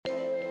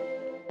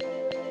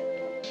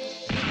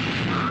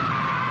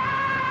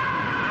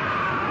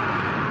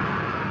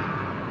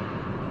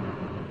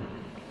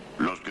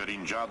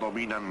Gerinja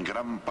dominan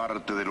gran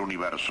parte del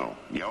universo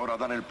y ahora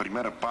dan el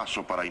primer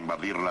paso para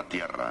invadir la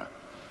Tierra.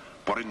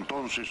 Por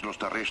entonces los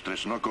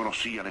terrestres no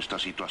conocían esta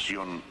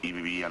situación y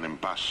vivían en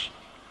paz.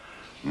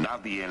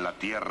 Nadie en la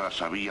Tierra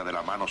sabía de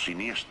la mano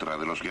siniestra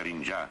de los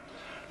Gerinja,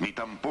 ni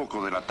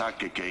tampoco del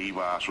ataque que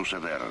iba a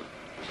suceder.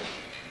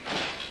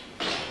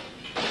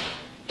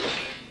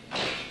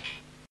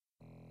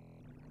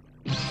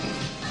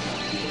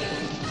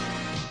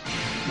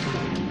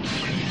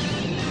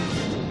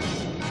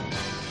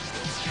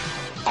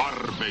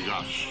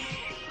 Arvegas,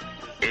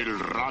 el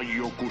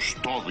rayo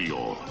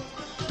custodio.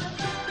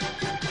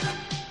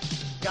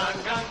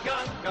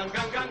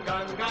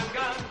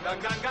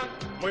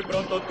 Muy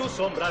pronto tu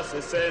sombra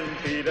se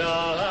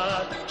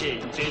sentirá.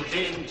 Chin, chin,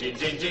 chin, chin,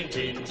 chin, chin,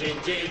 chin,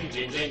 chin, chin,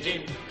 chin, chin,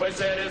 chin.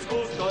 Pues eres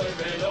justo y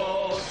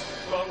veloz,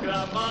 con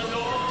gran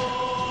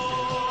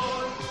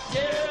valor.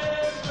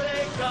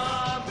 Siempre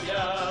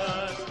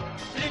cambias,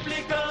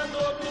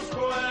 triplicando tus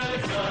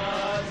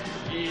fuerzas,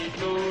 y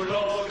tú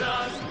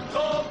logras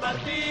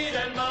combatir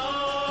el mal.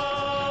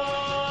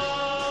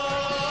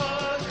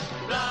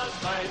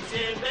 Plasma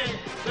enciende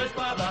su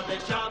espada de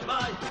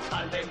Shammai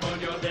al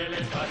demonio del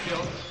espacio.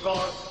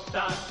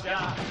 Cortas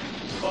ya,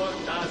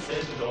 cortas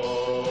en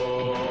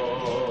dos.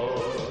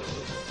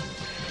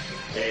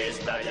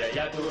 Estalla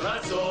ya tu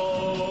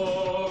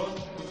razón,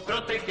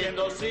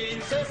 protegiendo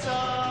sin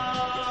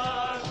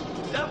cesar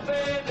la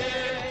fe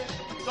de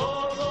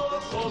todo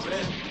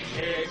joven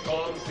que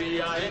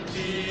confía en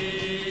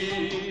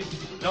ti.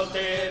 No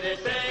te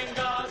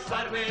detengas,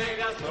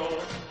 Arvegas, no.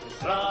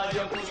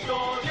 Rayo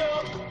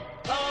custodio,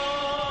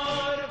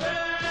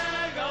 Arvegas,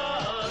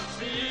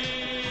 sí.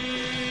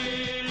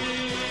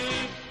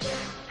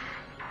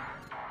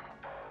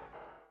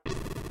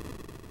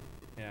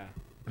 Yeah.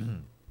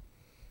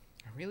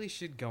 I really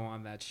should go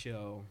on that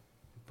show,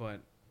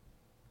 but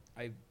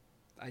I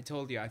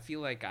told you, I feel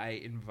like I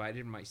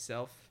invited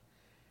myself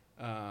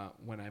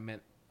when I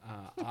met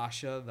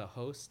Asha, the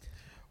host.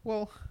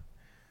 Well,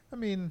 I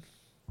mean,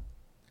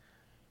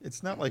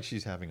 it's not like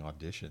she's having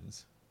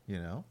auditions, you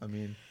know? I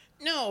mean...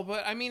 No,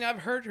 but I mean,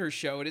 I've heard her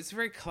show, and it's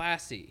very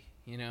classy,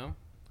 you know?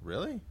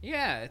 Really?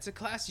 Yeah, it's a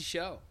classy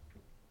show.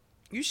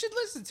 You should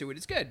listen to it.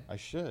 It's good. I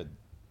should.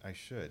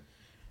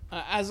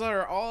 As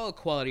are all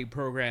quality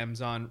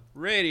programs on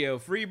Radio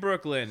Free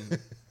Brooklyn.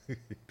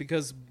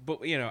 Because,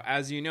 you know,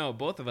 as you know,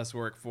 both of us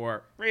work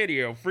for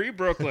Radio Free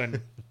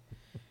Brooklyn.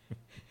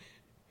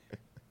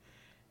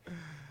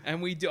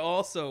 And we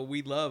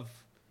love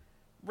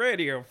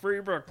Radio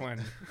Free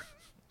Brooklyn.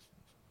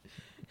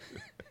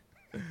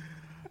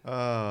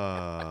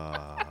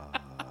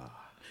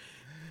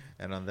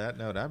 And on that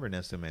note, I'm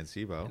Ernesto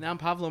Mancibo. And I'm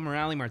Pablo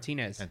Morales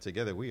Martinez. And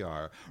together we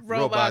are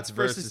Robots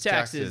versus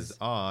Taxes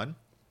on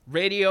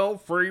Radio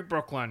Free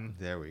Brooklyn.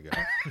 There we go.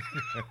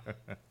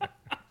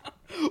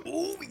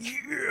 Oh,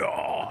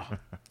 yeah.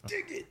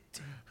 Dig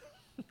it.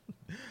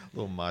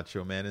 Little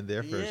macho man in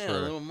there a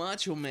little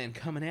macho man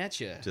coming at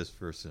you. Just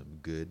for some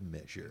good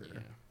measure. Yeah.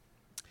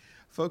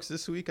 Folks,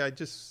 this week I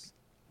just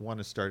want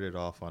to start it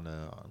off on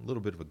a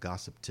little bit of a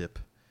gossip tip.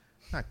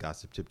 Not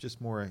gossip tip,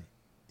 just more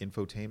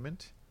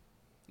infotainment.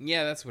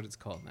 Yeah, that's what it's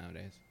called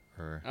nowadays.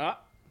 Hold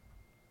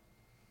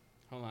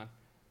on.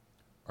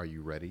 Are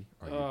you ready?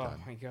 Are you oh,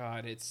 done? My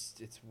God. It's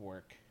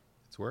work.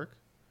 It's work?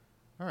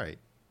 All right.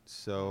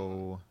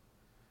 So,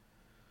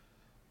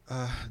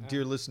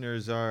 dear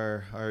listeners,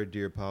 our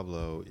dear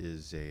Pablo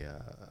is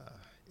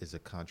a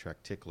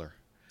contract tickler.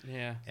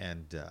 Yeah.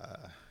 And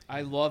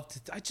I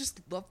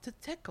just love to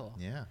tickle.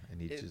 Yeah,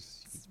 and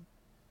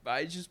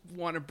I just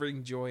want to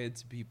bring joy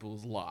into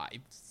people's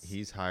lives.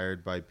 He's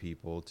hired by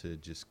people to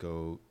just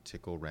go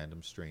tickle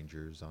random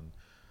strangers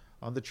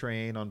on the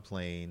train, on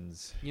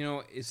planes, you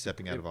know,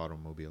 stepping out of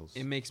automobiles.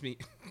 It makes me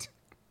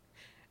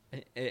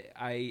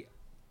I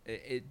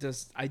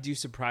do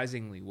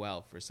surprisingly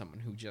well for someone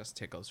who just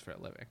tickles for a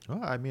living.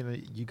 Well, I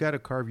mean, you got to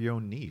carve your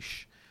own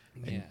niche,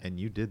 and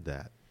you did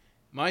that.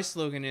 My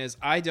slogan is,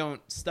 I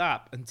don't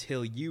stop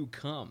until you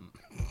come.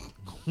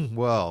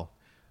 Well,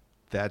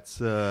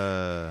 that's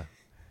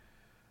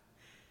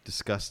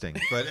disgusting.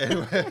 But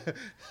anyway.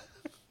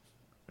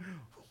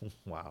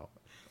 Wow.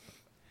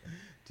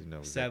 Didn't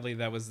know. Sadly,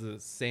 that was the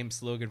same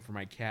slogan for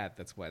my cat.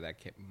 That's why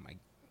my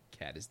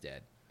cat is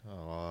dead.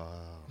 Oh.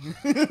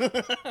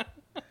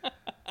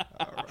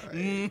 All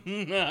right.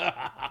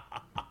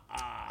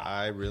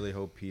 I really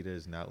hope PETA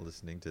is not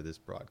listening to this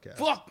broadcast.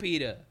 Fuck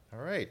PETA. All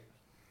right.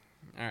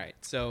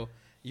 So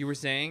you were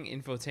saying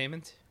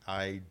infotainment?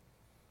 I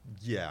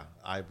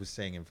was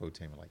saying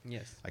infotainment. Like,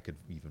 yes, I could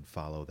even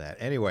follow that.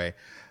 Anyway,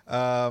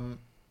 I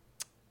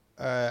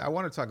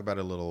want to talk about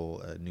a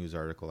little news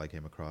article I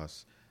came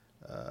across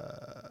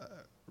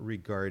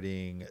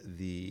regarding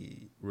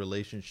the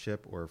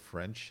relationship or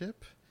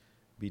friendship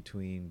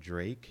between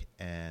Drake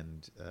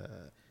and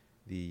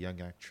the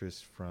young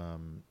actress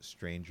from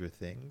Stranger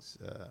Things.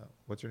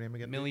 What's her name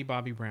again? Millie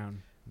Bobby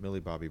Brown. Millie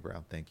Bobby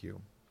Brown. Thank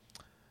you.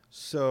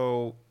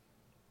 So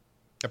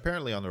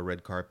apparently on the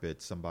red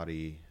carpet,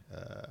 somebody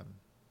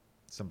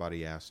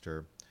asked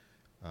her,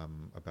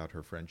 about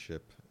her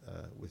friendship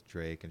with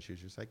Drake, and she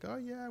was just like, "Oh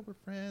yeah, we're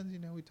friends. You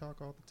know, we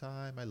talk all the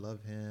time. I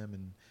love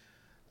him."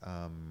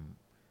 And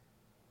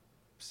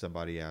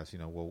somebody asked,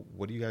 "Well,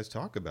 what do you guys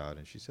talk about?"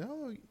 And she said,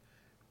 "Oh,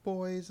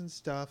 boys and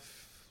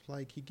stuff.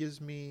 Like he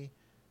gives me,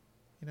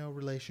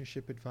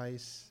 relationship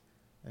advice."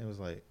 And it was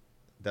like,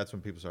 that's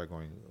when people started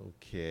going,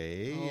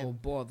 "Okay." Oh,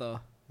 And bother.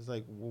 it's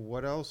like, well,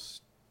 what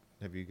else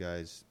have you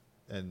guys?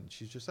 And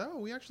she's just, "Oh,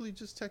 we actually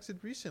just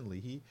texted recently.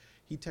 He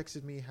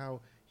texted me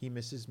how he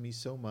misses me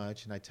so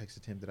much, and I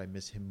texted him that I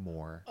miss him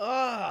more."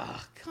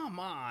 Ugh, come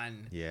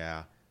on.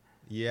 Yeah,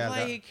 yeah.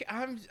 Like,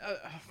 I'm...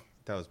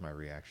 That was my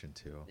reaction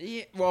too.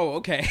 yeah, whoa,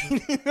 okay.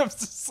 I was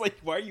just like,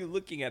 why are you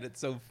looking at it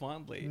so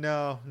fondly?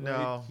 No.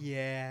 Like,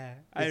 yeah.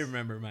 I It's-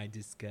 remember my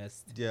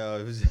disgust. Yeah,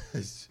 it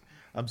was.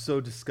 I'm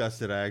so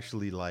disgusted. I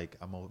actually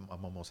I'm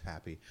almost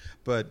happy,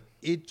 but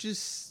it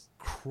just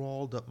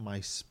crawled up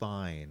my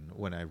spine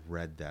when I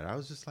read that. I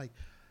was just like,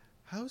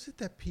 how is it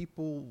that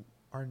people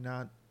are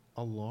not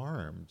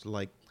alarmed?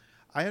 Like,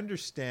 I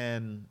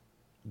understand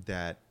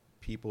that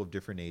people of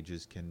different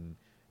ages can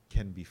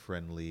be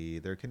friendly.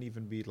 There can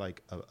even be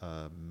like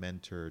a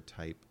mentor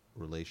type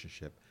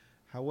relationship.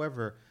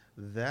 However,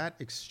 that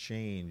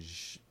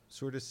exchange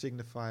sort of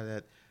signify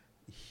that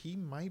he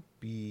might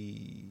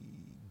be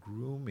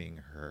grooming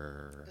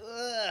her,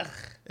 Ugh.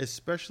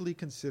 especially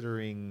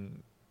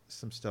considering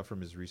some stuff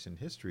from his recent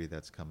history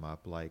that's come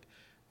up, like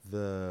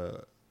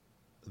the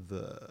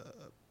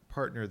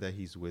partner that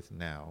he's with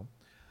now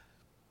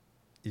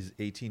is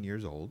 18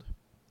 years old.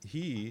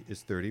 He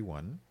is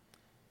 31.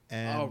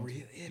 And Oh,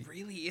 really?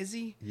 Really? Is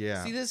he?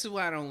 Yeah. See, this is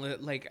why I don't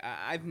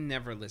I've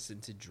never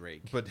listened to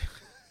Drake. But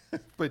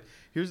but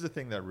here's the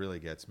thing that really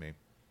gets me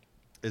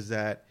is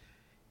that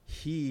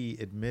he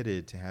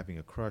admitted to having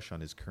a crush on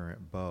his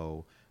current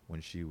beau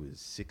when she was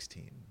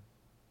 16.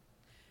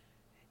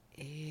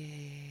 Ew.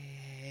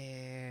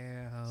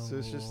 So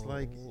it's just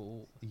like,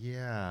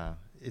 yeah,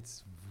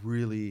 it's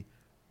really,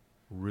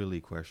 really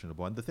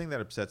questionable. And the thing that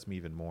upsets me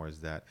even more is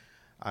that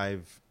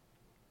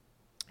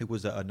it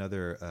was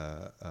another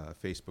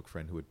Facebook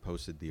friend who had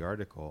posted the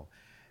article,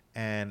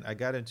 and I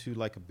got into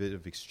like a bit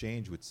of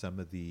exchange with some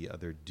of the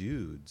other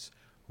dudes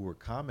who were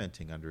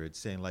commenting under it,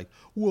 saying like,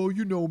 well,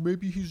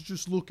 maybe he's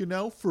just looking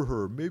out for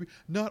her. Maybe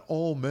not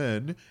all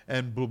men,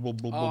 and blah, blah,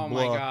 blah, blah, Oh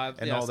my blah, God!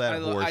 and yes, all that I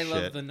horse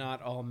love shit. the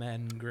not all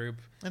men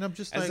group. And I'm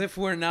just As like, if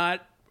we're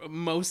not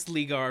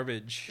mostly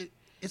garbage.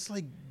 it's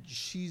like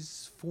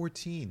she's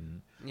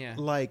 14. Yeah.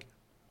 Like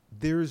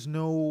there is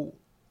no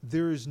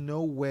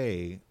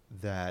way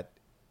that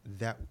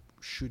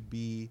should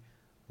be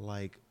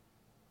like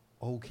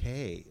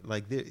okay.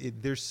 Like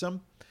there's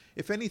some,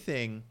 if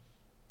anything,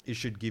 it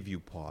should give you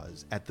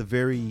pause at the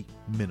very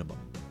minimum.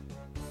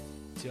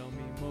 Tell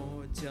me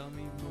more,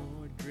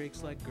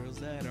 Drake's like girls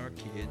that are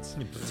kids.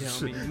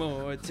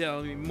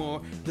 Tell me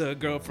more, the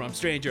girl from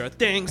Stranger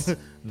Things.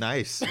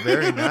 Nice,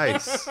 very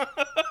nice.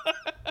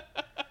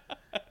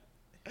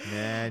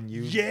 Man,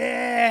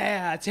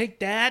 Yeah, take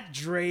that,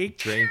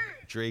 Drake.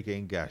 Drake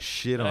ain't got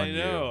shit on you. I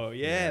know,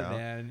 yeah, you know?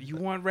 man. You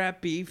want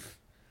rap beef?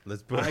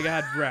 Let's put I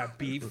got rap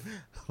beef.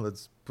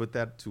 let's put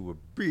that to a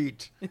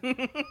beat.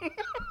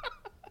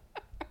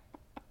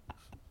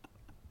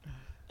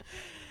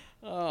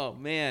 Oh,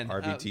 man.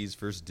 RBT's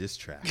first diss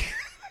track.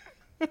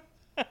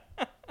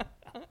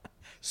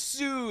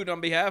 Sued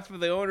on behalf of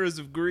the owners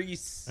of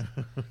Greece.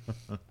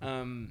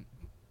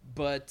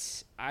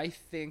 But I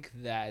think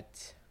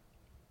that...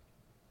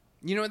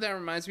 You know what that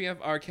reminds me of?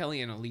 R.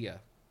 Kelly and Aaliyah.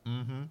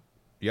 Mm-hmm.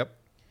 Yep.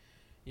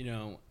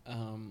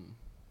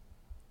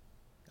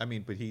 I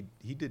mean, but he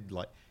did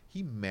like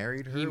he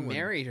married her. He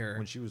married her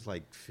when she was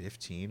like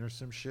 15 or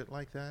some shit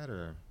like that,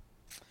 or.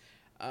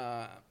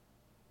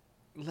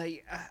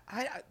 Like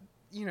I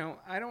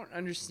don't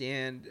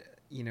understand.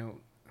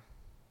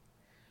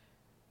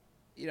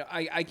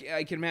 I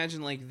can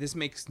imagine like this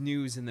makes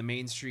news in the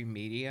mainstream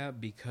media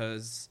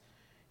because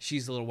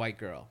she's a little white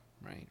girl,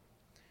 right?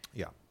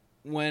 Yeah.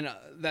 When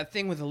that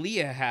thing with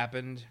Aaliyah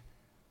happened,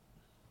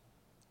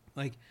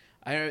 like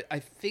I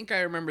think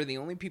I remember the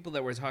only people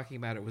that were talking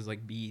about it was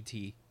like BET.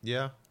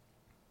 Yeah.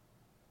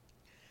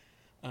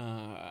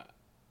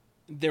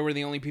 They were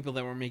the only people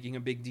that were making a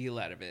big deal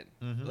out of it.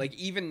 Mm-hmm. Like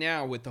even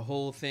now with the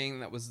whole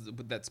thing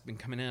that's been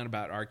coming out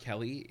about R.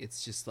 Kelly,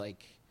 it's just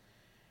like,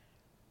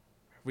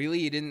 really,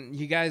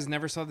 you guys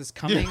never saw this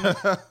coming?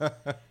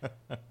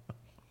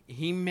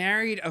 He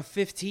married a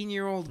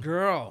 15-year-old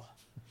girl.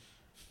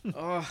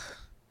 Ugh.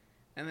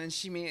 And then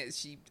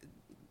she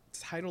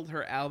titled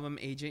her album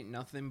 "Age Ain't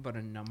Nothing But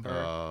a Number."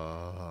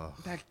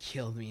 That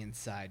killed me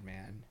inside,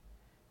 man.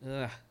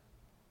 Ugh.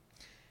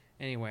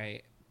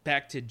 Anyway,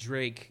 back to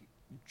Drake.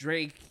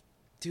 Drake,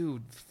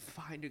 dude,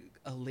 find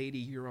a lady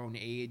your own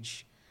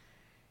age.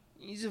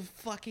 He's a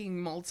fucking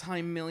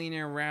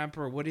multi-millionaire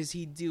rapper. What is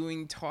he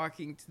doing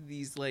talking to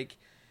these like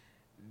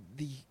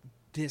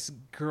this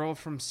girl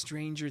from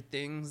Stranger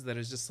Things that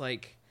is just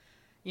like,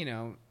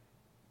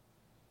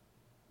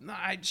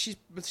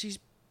 she's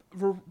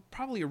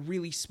probably a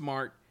really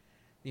smart,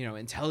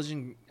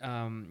 intelligent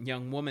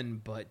young woman,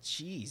 but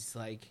she's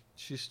like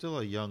She's still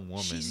a young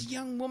woman. She's a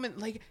young woman.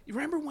 Like, you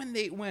remember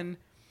when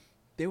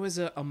there was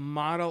a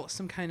model,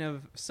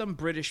 some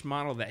British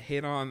model that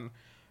hit on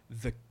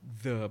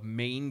the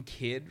main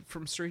kid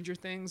from Stranger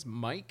Things,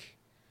 Mike,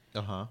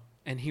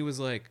 and he was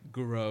like,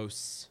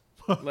 gross.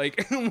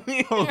 Like,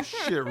 Oh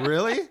shit!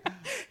 Really?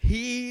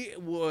 he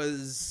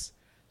was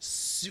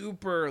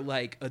super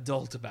like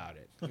adult about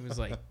it. He was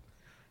like,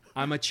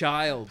 I'm a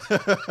child.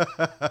 Because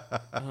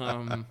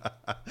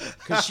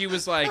she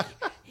was like,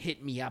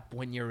 hit me up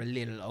when you're a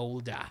little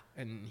older.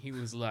 And he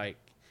was like,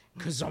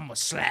 because I'm a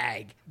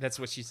slag. That's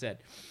what she said.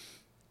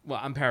 Well,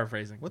 I'm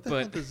paraphrasing. What the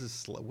hell does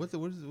this? What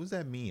does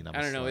that mean?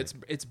 I don't know.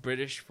 It's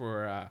British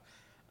for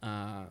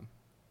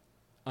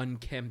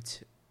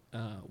unkempt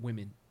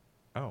women.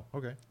 Oh,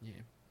 okay. Yeah.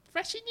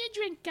 Fresh in your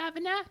drink,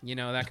 governor. You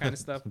know, that kind of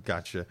stuff.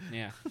 Gotcha.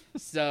 Yeah.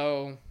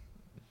 So,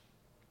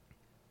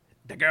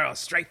 the girl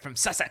straight from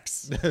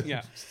Sussex.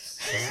 Yeah.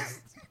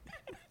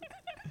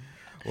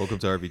 Welcome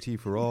to RBT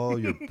for all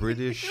your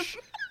British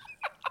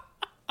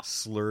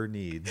slur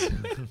needs.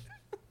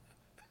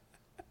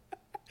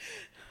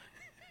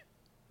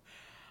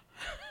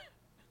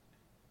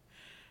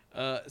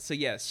 So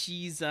yeah,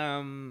 she's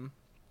there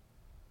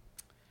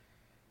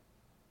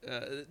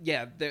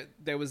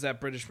was that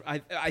British.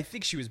 I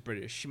think she was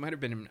British. She might have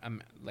been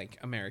like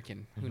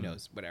American. Who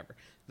knows? Whatever.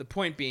 The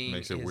point being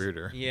Makes it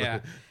weirder.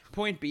 Yeah.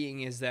 Point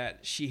being is that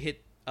she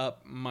hit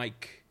up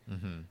Mike,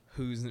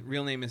 whose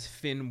real name is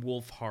Finn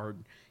Wolfhard.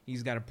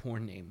 He's got a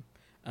porn name,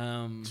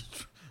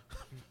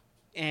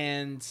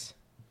 and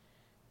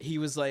he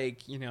was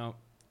like, you know,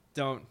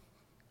 don't.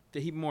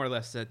 He more or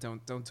less said,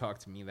 "Don't talk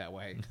to me that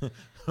way.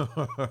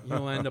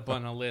 You'll end up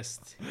on a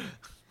list."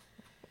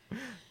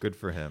 Good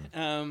for him.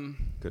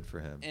 Good for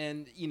him.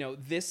 And you know,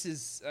 this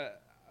is,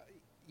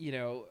 you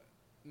know,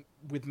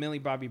 with Millie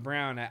Bobby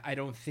Brown, I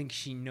don't think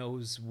she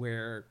knows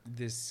where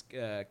this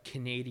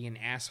Canadian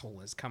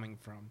asshole is coming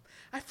from.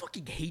 I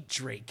fucking hate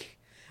Drake.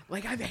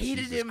 Like, I've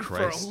hated Jesus him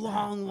Christ. for a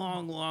long,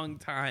 long, long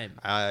time.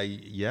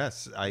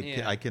 Yes,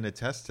 Yeah. I can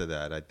attest to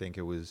that. I think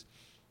it was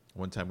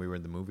one time we were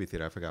in the movie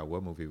theater. I forgot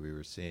what movie we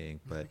were seeing,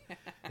 but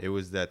it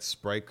was that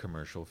Sprite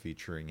commercial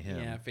featuring him.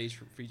 Yeah,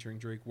 featuring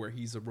Drake, where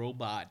he's a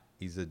robot.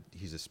 He's a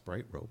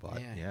Sprite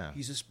robot. Yeah.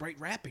 He's a Sprite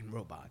rapping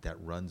robot.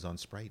 That runs on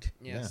Sprite.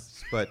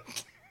 Yes. Yeah.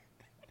 But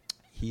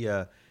he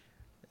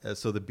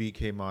so the beat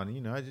came on,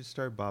 you know, I just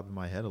started bobbing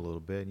my head a little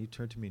bit, and you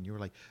turned to me and you were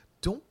like,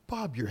 "Don't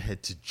bob your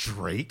head to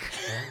Drake."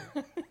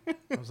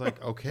 I was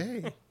like,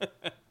 "Okay."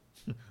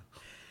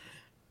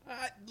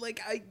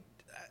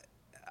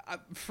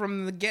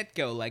 From the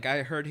get-go, like,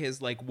 I heard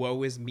his like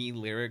 "woe is me"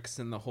 lyrics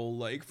and the whole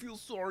like "feel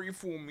sorry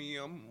for me,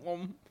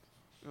 you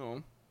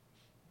know,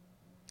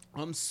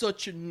 I'm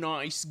such a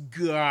nice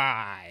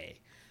guy,"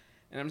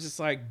 and I'm just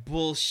like,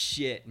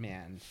 bullshit,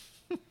 man.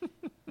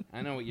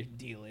 I know what your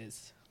deal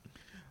is.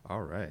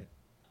 All right.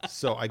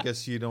 So I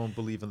guess you don't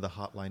believe in the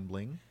Hotline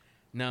Bling?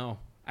 No,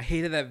 I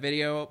hated that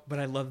video, but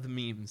I love the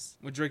memes.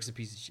 Well, Drake's a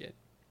piece of shit,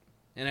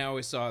 and I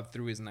always saw it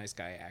through his nice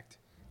guy act.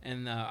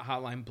 And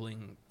Hotline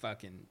Bling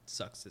fucking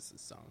sucks as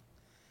his song.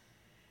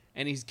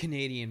 And he's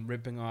Canadian,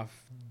 ripping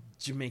off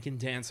Jamaican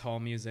dance hall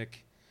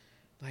music.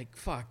 Like,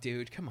 fuck,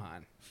 dude, come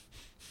on.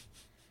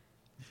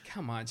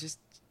 Come on, just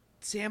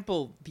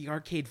sample the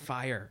Arcade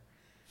Fire.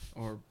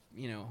 Or,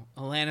 you know,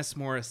 Alanis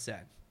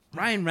Morissette.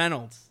 Ryan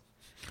Reynolds.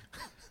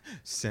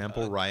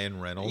 Sample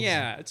Ryan Reynolds?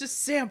 Yeah,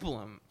 just sample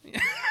him.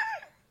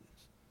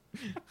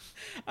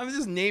 I'm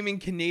just naming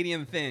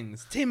Canadian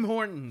things. Tim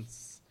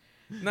Hortons.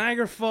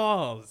 Niagara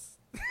Falls.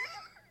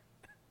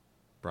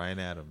 Ryan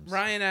Adams.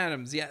 Ryan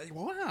Adams, yeah.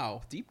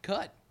 Wow, deep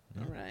cut.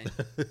 All right.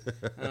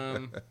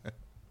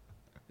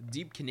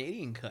 Deep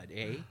Canadian cut,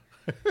 eh?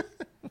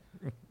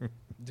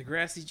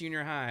 Degrassi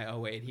Junior High. Oh,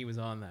 wait, he was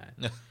on that.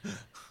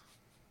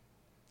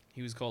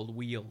 He was called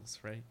Wheels,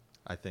 right?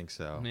 I think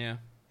so. Yeah.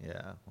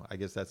 Yeah. Well, I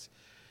guess that's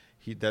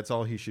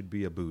all he should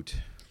be, a boot.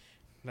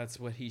 That's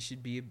what he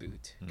should be, a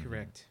boot. Mm-hmm.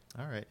 Correct.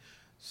 All right.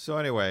 So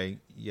anyway,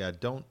 yeah,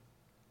 don't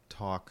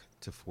talk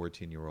to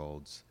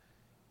 14-year-olds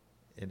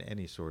in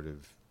any sort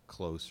of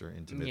close or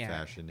intimate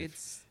fashion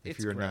if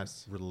you're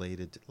gross. not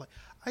related to, like,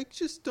 I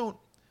just don't.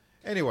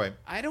 Anyway,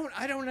 I don't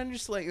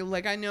understand.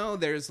 Like, I know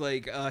there's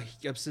like a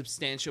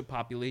substantial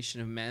population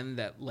of men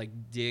that like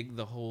dig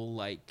the whole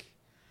like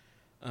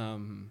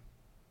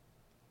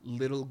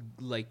little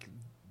like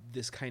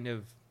this kind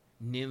of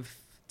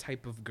nymph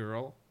type of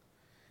girl,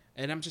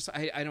 and I'm just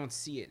I don't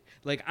see it.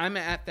 Like, I'm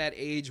at that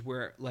age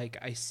where like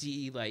I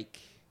see like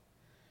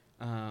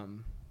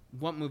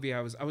what movie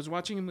I was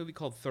watching a movie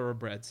called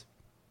Thoroughbreds,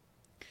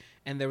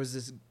 and there was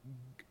this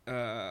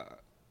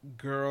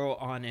girl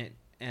on it,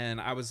 and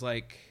I was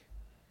like,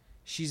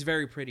 she's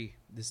very pretty,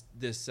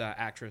 this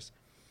actress,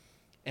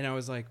 and I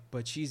was like,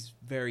 but she's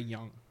very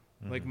young.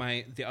 Mm-hmm.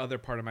 Like the other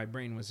part of my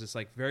brain was just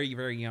like very,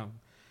 very young.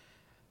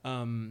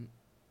 And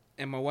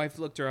my wife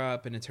looked her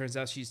up, and it turns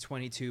out she's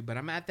 22. But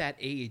I'm at that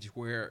age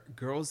where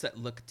girls that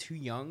look too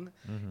young,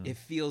 mm-hmm.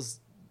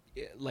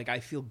 like I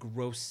feel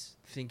gross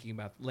thinking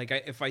about. Like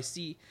if I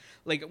see,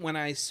 like when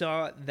I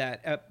saw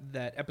that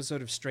that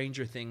episode of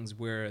Stranger Things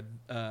where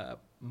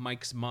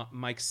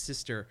Mike's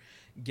sister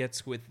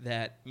gets with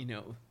that, you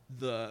know,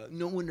 the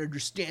no one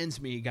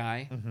understands me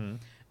guy.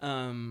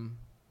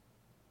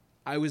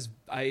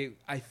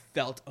 I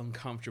felt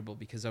uncomfortable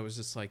because I was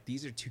just like,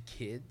 these are two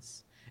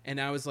kids, and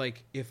I was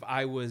like, if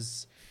I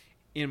was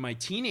in my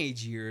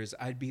teenage years,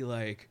 I'd be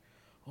like,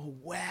 oh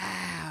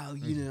wow,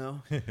 you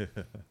know,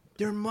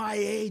 they're my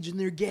age and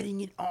they're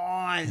getting it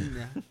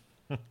on.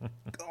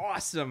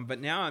 Awesome. But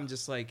now I'm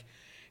just like,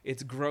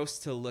 it's gross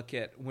to look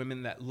at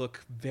women that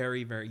look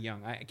very, very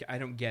young. I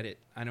don't get it.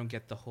 I don't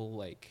get the whole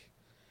like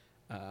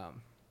that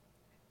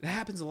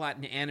happens a lot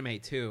in anime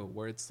too,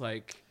 where it's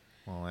like,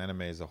 well,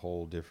 anime is a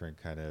whole different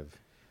kind of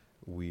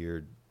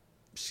weird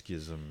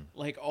schism.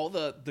 Like all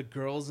the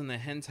girls in the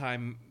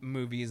hentai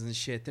movies and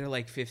shit, they're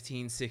like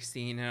 15,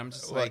 16, and I'm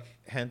just like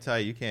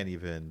hentai, you can't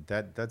even,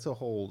 that's a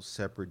whole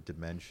separate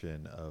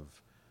dimension of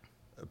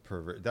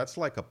pervert. That's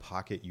like a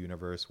pocket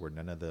universe where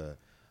none of the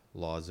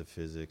laws of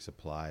physics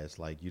apply. It's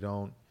like you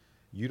don't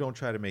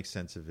try to make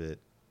sense of it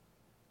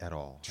at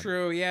all.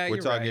 True, yeah, we're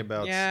you're talking right.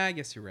 about, yeah, I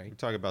guess you're right. we're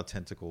talking about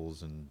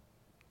tentacles and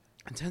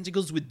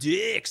tentacles with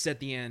dicks at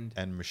the end,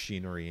 and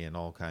machinery and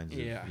all kinds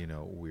Yeah. of, you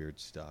know, weird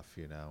stuff,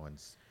 you know, and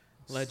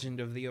Legend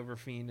of the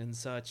Overfiend and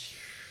such.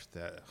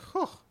 that.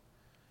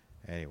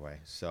 Anyway,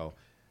 so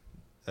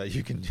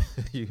you can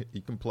you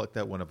can pluck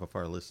that one up off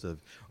our list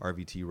of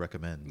RVT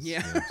recommends.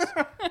 Yeah. You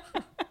know,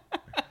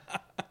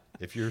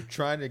 if you're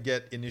trying to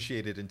get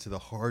initiated into the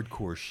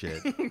hardcore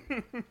shit,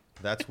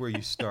 that's where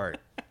you start.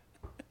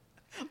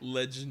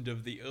 Legend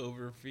of the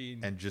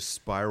Overfiend. And just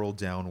spiral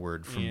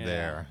downward from Yeah.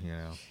 there, you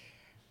know.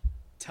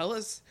 Tell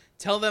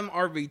them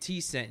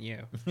RVT sent you.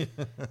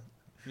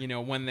 You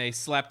know, when they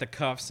slap the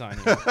cuffs on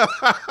you.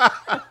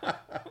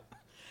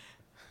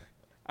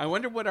 I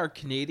wonder what our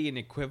Canadian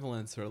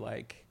equivalents are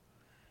like.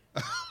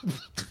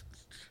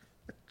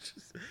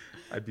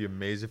 I'd be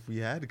amazed if we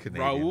had a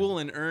Canadian. Raoul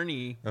and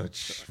Ernie Oh,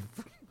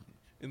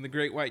 in the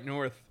Great White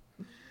North.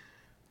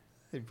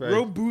 they'd probably-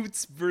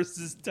 Rowboots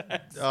versus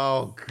Tax.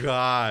 Oh,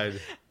 God.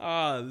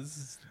 This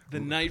is the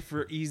night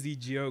for easy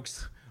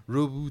jokes.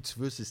 Rowboots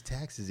versus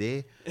taxes,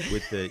 eh?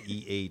 With the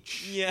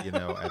EH, Yeah. you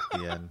know, at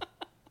the end.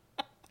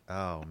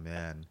 Oh,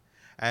 man.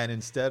 And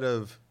instead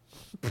of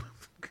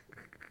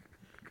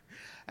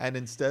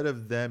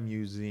them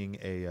using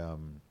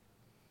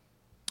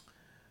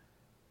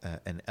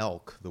an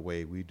elk the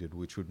way we did,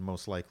 which would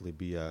most likely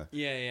be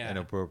an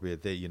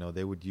appropriate thing, you know,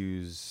 they would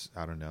use,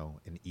 I don't know,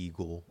 an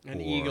eagle. An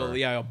eagle,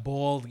 yeah, a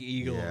bald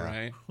eagle, Yeah.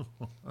 right?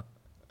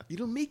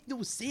 It'll make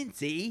no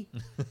sense, eh?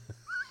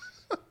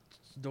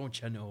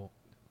 Don't you know?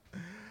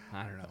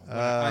 I don't know.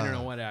 I don't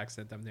know what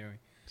accent I'm doing.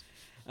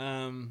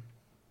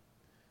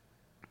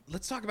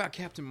 Let's talk about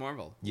Captain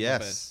Marvel. a little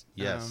Yes,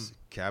 bit. yes.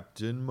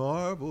 Captain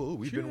Marvel.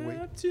 We've been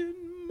waiting. Captain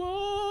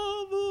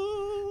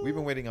Marvel. We've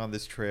been waiting on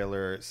this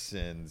trailer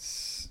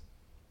since,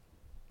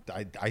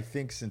 I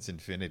think, since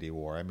Infinity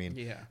War. I mean,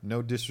 Yeah.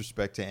 no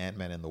disrespect to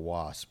Ant-Man and the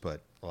Wasp,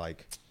 but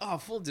like, Oh,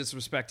 full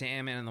disrespect to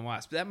Ant-Man and the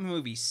Wasp. That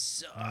movie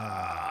sucked.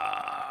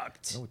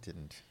 no, it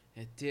didn't.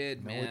 It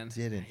did, No, man. it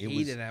didn't. I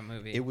hated that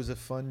movie. It was a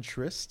fun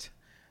tryst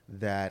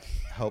that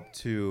helped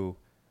to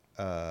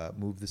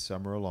move the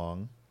summer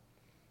along.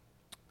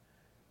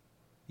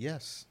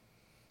 Yes,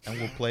 and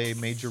will play a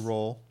major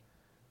role.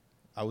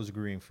 I was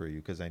agreeing for you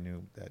because I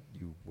knew that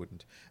you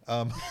wouldn't.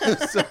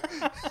 So,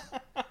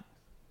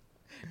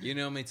 You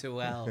know me too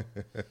well.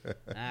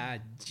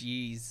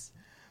 Jeez.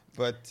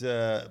 but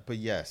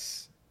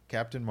yes,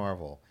 Captain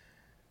Marvel.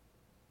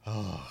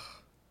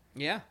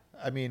 Yeah.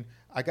 I mean,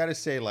 I gotta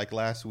say, like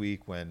last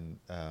week when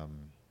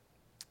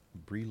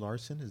Brie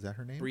Larson, is that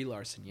her name? Brie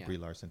Larson, yeah. Brie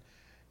Larson.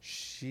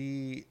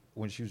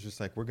 When she was just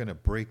like, we're gonna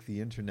break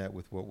the internet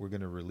with what we're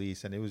gonna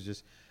release, and it was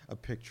just a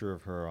picture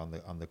of her on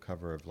the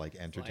cover of like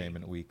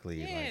Entertainment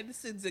Weekly. Yeah, like,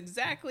 this is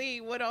exactly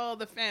what all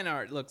the fan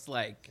art looks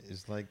like.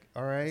 it's like,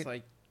 all right, It's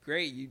like,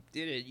 great, you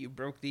did it. You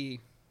broke the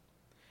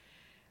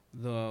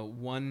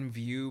one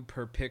view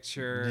per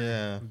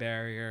picture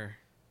barrier.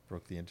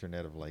 broke the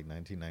internet of like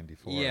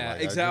 1994. Yeah,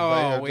 like,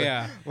 exactly.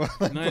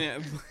 yeah.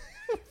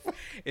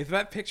 If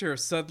that picture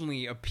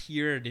suddenly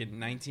appeared in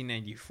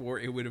 1994,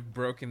 it would have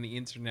broken the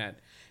internet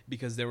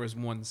because there was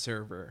one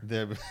server.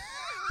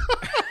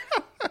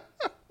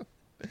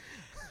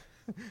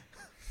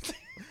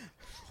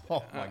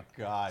 Oh my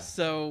God.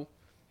 So,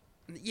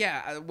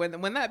 yeah,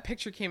 when that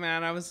picture came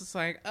out, I was just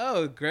like,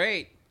 oh,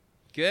 great,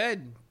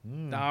 good,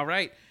 all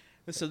right.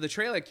 So the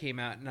trailer came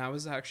out, and I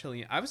was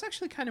actually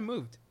kind of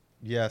moved.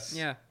 Yes.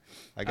 Yeah,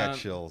 I got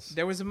chills.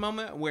 There was a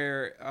moment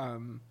where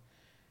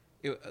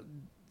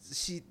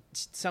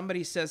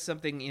somebody says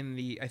something in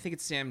the, I think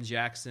it's Sam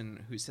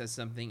Jackson who says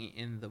something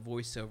in the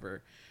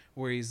voiceover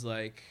where he's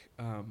like,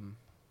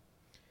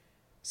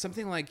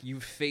 something like,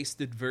 you've faced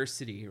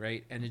adversity,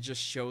 right? And it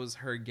just shows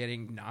her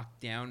getting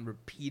knocked down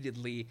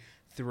repeatedly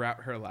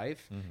throughout her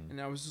life. And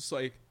I was just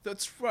like,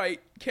 that's right,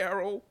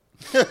 Carol.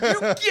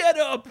 You get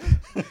up.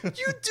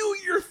 You do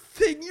your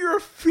thing. You're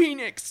a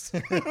phoenix.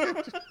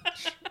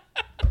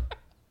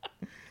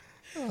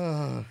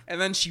 And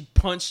then she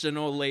punched an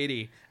old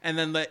lady, and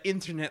then the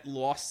internet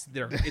lost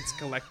its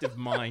collective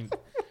mind.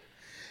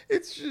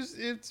 It's just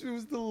it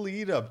was the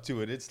lead up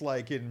to it. It's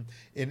like in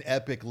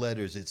epic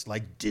letters. It's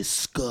like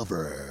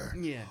discover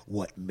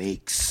what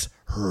makes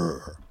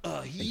her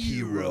a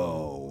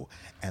hero,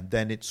 and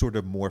then it sort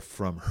of morphed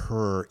from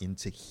her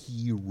into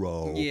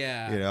hero.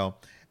 Yeah, you know.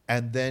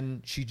 And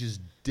then she just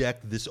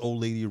decked this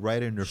old lady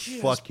right in her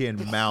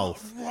fucking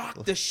mouth.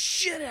 Rocked the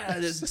shit out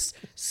of this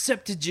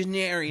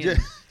septuagenarian.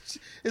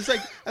 It's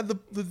like, and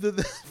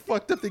the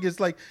fucked up thing is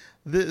like,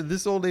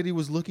 this old lady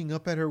was looking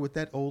up at her with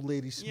that old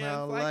lady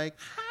smile, like,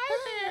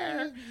 "Hi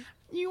there,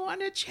 you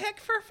want a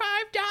check for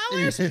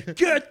 $5?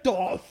 Get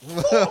the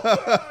fuck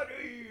out of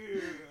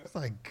here!" It's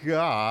like,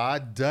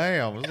 God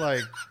damn! It's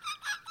like,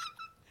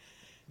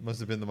 must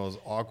have been the most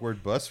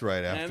awkward bus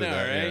ride after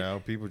that. right? You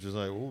know, people just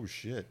like, oh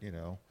shit, you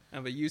know.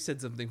 But you said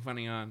something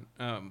funny on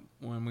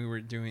when we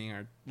were doing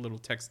our little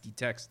texty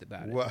text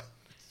about it. Well,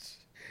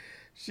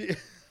 she.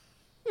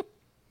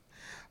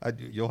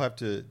 You'll have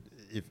to,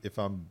 if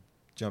I'm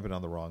jumping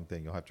on the wrong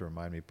thing, you'll have to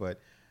remind me. But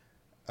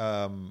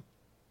a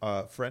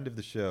friend of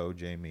the show,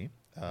 Jamie,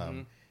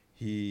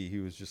 he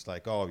was just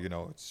like, oh, you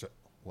know,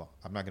 well,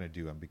 I'm not going to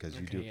do him because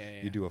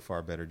you do a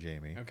far better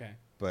Jamie. Okay.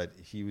 But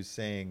he was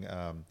saying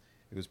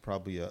it was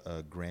probably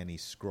a granny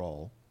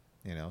scroll,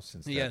 you know,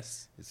 since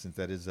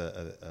that is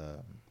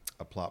a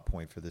plot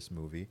point for this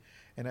movie.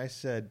 And I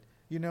said,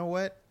 you know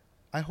what?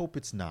 I hope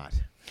it's not.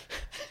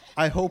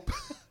 I hope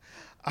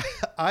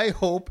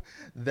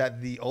that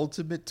the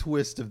ultimate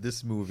twist of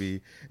this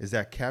movie is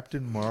that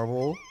Captain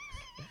Marvel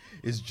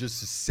is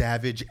just a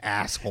savage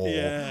asshole.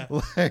 Yeah.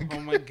 Like, oh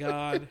my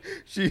God.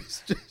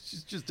 she's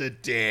just a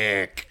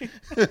dick.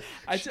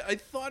 I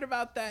thought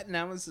about that, and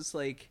I was just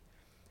like,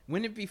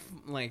 wouldn't it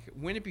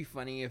be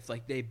funny if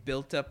like they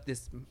built up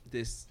this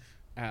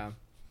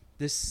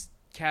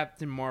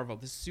Captain Marvel,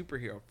 this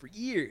superhero, for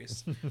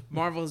years.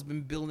 Marvel has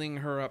been building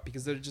her up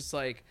because they're just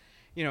like,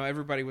 you know,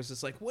 everybody was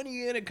just like, when are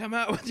you going to come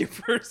out with your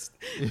first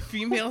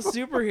female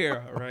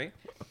superhero, right?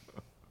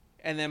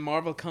 And then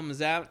Marvel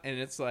comes out, and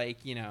it's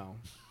like, you know,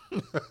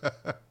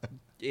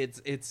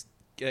 it's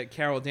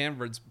Carol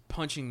Danvers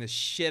punching the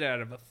shit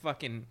out of a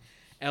fucking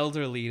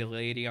elderly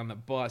lady on the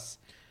bus,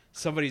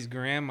 somebody's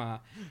grandma,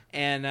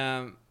 and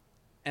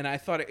I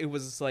thought it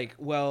was like,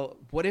 well,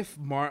 what if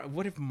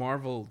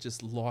Marvel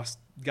just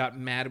got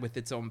mad with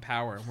its own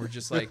power, and we're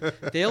just like,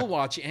 they'll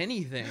watch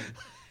anything.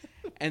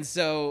 And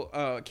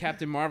so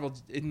Captain Marvel,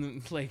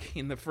 in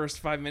the first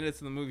 5 minutes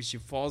of the movie, she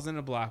falls in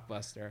a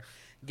Blockbuster,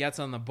 gets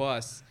on the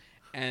bus,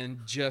 and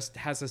just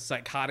has a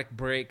psychotic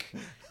break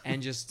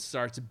and just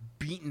starts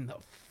beating the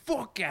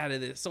fuck out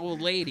of this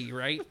old lady,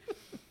 right?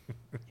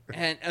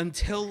 And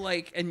until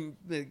you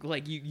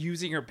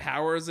using her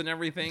powers and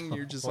everything,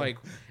 you're just like,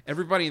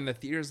 everybody in the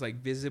theater is like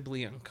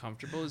visibly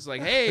uncomfortable. It's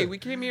like, hey, we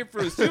came here for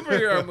a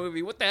superhero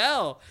movie. What the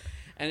hell?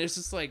 And it's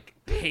just like,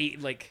 hey,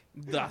 like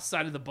the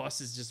side of the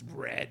bus is just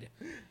red.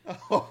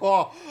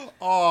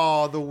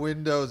 Oh, the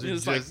windows are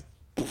just like,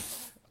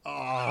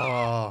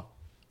 oh,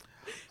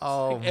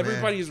 like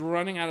everybody's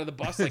running out of the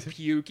bus like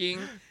puking.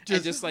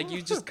 And just like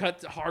you just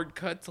hard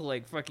cut to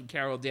like fucking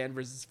Carol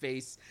Danvers'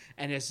 face,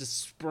 and it's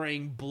just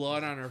spraying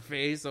blood on her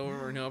face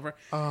over and over.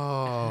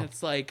 Oh, and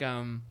it's like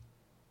and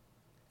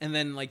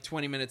then like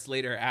 20 minutes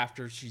later,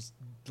 after she's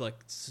like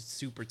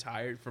super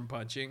tired from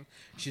punching,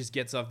 she just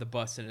gets off the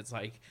bus, and it's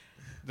like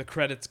the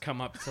credits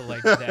come up to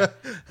like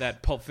that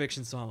Pulp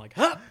Fiction song, like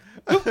ha,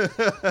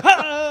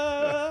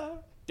 ha,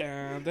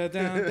 down, down,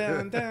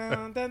 down, down,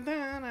 down,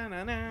 down,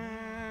 down,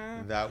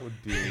 down. That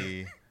would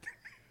be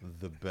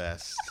the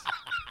best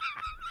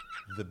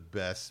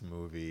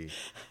movie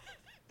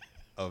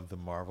of the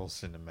Marvel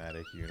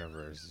Cinematic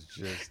Universe.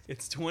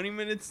 It's 20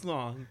 minutes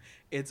long.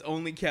 It's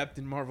only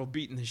Captain Marvel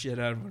beating the shit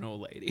out of an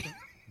old lady.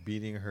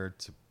 Beating her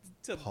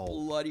to pulp.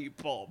 Bloody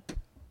pulp.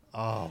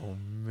 Oh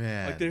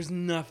man. Like there's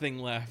nothing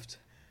left.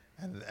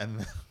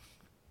 And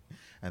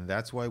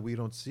that's why we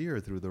don't see her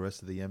through the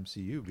rest of the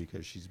MCU,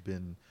 because she's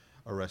been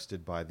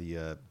arrested by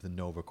the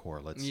Nova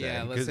Corps, let's say.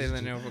 Yeah, let's say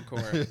the Nova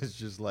Corps. It's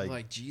just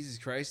like Jesus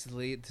Christ,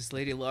 this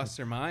lady lost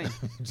her mind.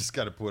 Just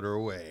got to put her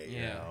away, yeah.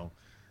 You know?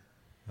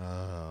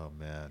 Oh,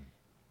 man.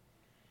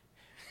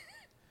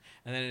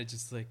 And then it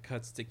just like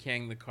cuts to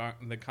Kang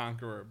the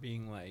Conqueror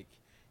being like,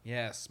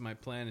 yes, my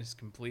plan is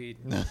complete.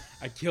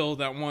 I killed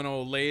that one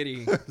old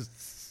lady.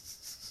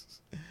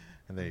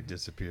 And then he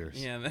disappears.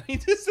 Yeah, and then he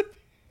disappears.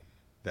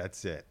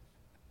 That's it.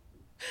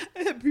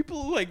 And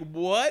people are like,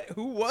 what?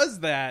 Who was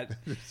that?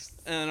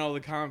 And all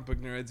the comic book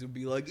nerds would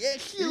be like, yeah,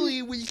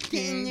 Billy was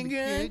Kang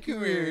the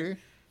Conqueror.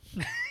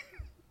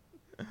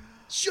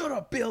 Shut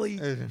up, Billy.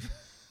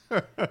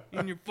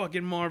 In your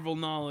fucking Marvel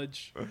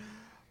knowledge.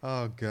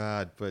 Oh,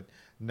 God. But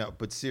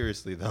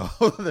seriously, though,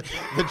 the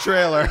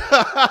trailer.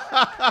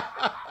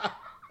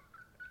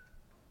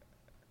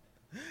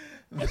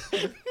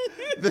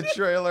 The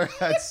trailer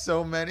had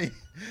so many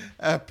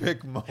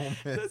epic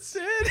moments. That's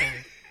it.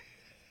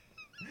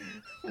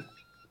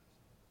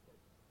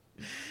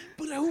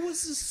 who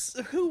was this?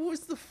 Who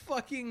was the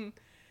fucking?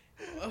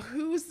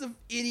 Who was the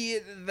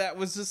idiot that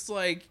was just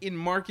like in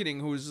marketing?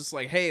 Who was just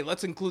like, "Hey,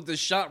 let's include this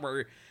shot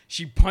where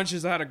she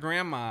punches out a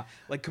grandma,"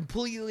 like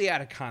completely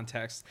out of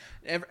context.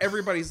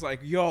 Everybody's like,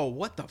 "Yo,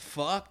 what the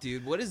fuck,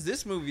 dude? What is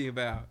this movie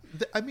about?"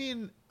 I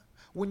mean,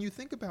 when you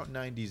think about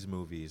 90s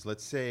movies,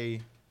 let's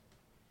say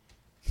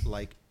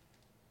like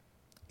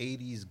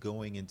 80s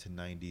going into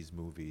 90s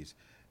movies,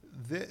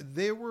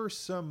 there were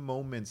some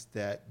moments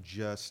that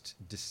just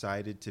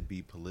decided to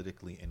be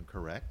politically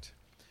incorrect.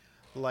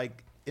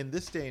 Like, in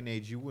this day and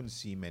age, you wouldn't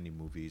see many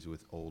movies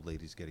with old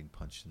ladies getting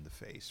punched in the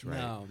face,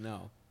 right?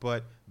 No.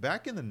 But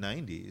back in the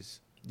 90s,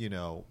 you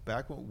know,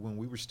 back when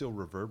we were still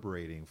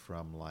reverberating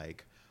from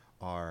like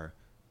our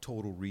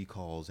Total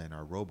Recalls and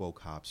our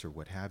RoboCops or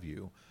what have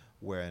you,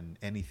 when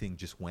anything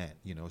just went,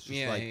 you know, it's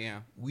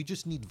just we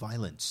just need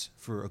violence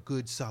for a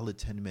good solid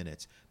 10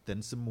 minutes,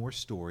 then some more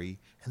story,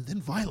 and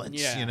then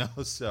violence, you know?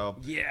 So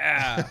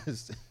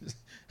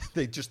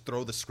they just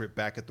throw the script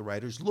back at the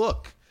writers.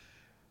 Look,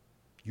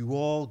 you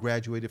all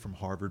graduated from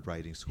Harvard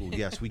Writing School.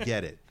 Yes, we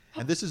get it.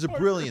 And this is a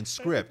brilliant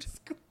script.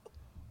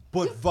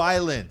 But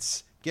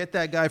violence. Get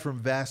that guy from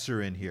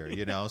Vassar in here,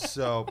 you know?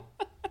 So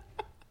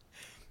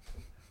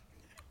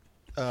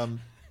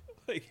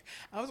like,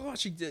 I was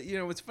watching, you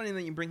know, it's funny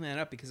that you bring that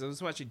up because I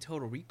was watching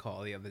Total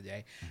Recall the other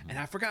day, and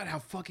I forgot how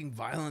fucking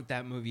violent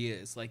that movie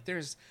is. Like,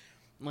 there's,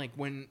 like,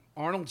 when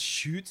Arnold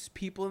shoots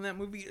people in that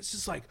movie, it's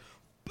just like,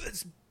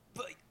 it's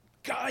like,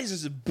 guys,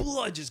 there's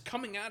blood just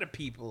coming out of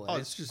people. Oh,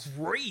 it's just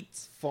great.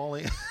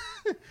 Falling.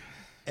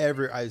 I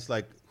was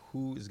like,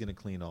 who is going to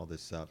clean all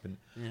this up? And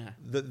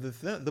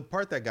the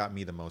part that got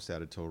me the most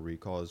out of Total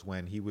Recall is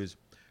when he was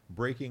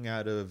breaking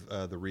out of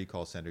the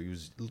recall center. He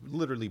was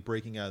literally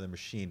breaking out of the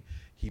machine.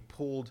 He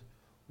pulled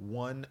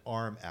one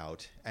arm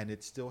out, and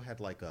it still had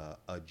like a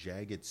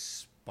jagged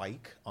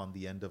spike on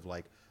the end of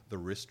like the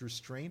wrist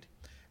restraint.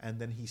 And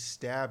then he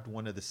stabbed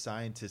one of the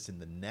scientists in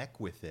the neck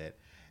with it,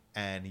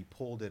 and he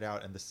pulled it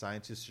out, and the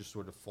scientist just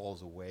sort of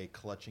falls away,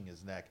 clutching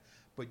his neck.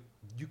 But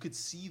you could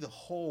see the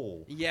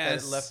hole that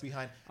it left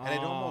behind, and it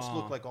almost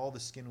looked like all the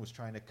skin was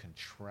trying to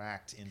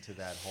contract into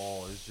that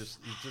hole. It's just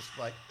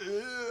like,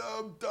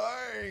 I'm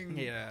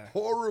dying,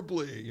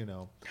 horribly, you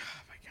know.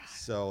 Oh my god!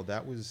 So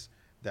that was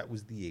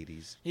the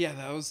 80s. Yeah,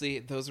 those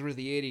were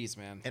the 80s,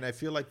 man. And I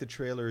feel like the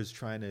trailer is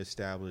trying to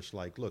establish,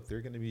 like, look, there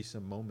are going to be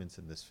some moments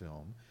in this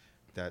film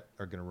that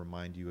are going to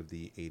remind you of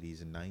the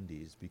 80s and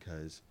 90s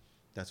because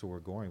that's what we're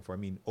going for. I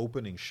mean,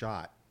 opening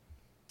shot.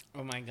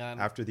 Oh my god!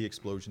 After the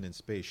explosion in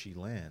space, she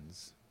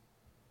lands.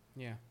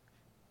 Yeah.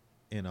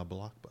 In a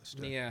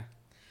blockbuster. Yeah.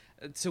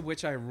 To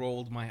which I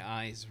rolled my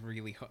eyes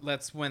really hard.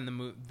 That's when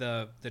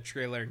the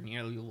trailer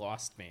nearly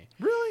lost me.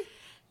 Really?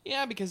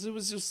 Yeah, because it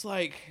was just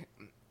like,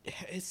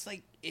 it's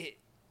like it.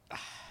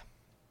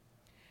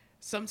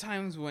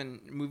 Sometimes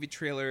when movie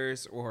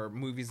trailers or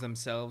movies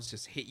themselves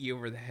just hit you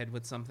over the head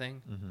with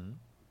something. Mm-hmm.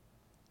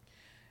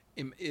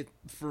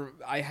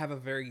 I have a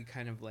very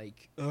kind of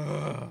like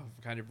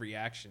kind of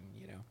reaction,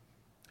 you know.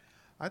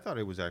 I thought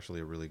it was actually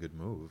a really good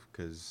move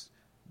because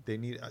they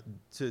need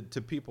to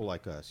people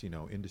like us, you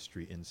know,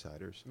 industry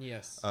insiders.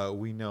 Yes,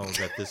 we know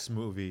that this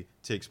movie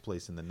takes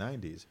place in the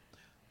 90s,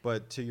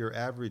 but to your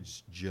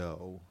average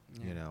Joe,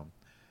 you know,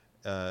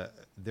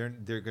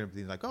 they're going to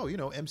be like, oh, you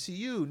know,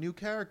 MCU, new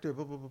character,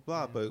 blah blah blah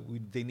blah. But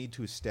they need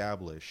to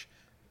establish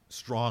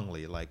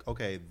strongly, like,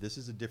 okay, this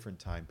is a different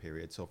time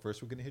period. So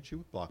first we're going to hit you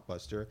with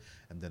Blockbuster,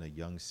 and then a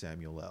young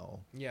Samuel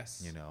L.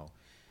 Yes. You know,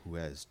 who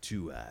has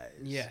two eyes.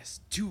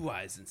 Yes, 2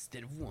 eyes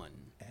instead of 1.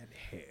 And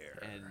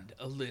hair. And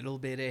a little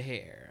bit of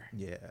hair.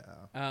 Yeah.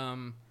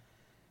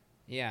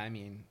 Yeah, I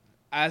mean,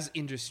 as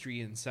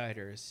industry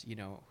insiders, you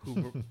know,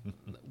 who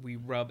we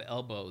rub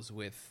elbows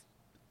with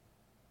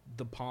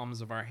the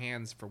palms of our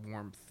hands for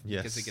warmth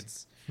because it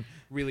gets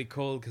really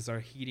cold because our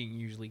heating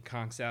usually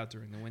conks out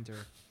during the winter.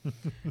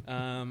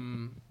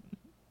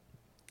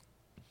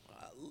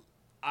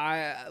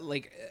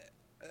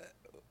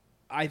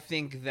 I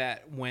think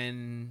that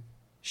when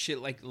shit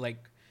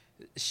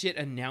shit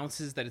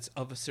announces that it's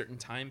of a certain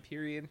time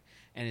period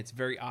and it's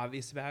very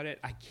obvious about it,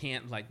 I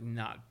can't like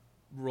not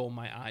roll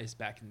my eyes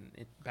back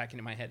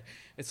into my head.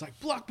 It's like,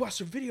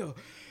 Blockbuster Video,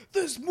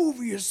 this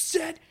movie is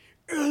set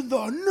in the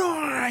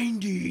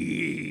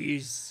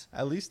 90s.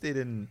 At least they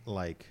didn't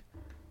like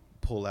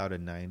pull out a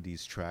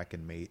 90s track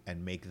and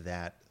make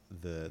that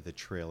the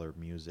trailer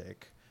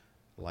music.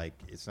 Like,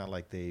 it's not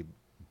like they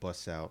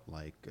bust out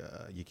like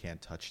You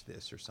Can't Touch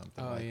This or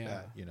something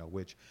that, you know,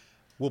 which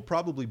will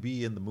probably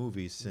be in the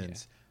movie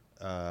since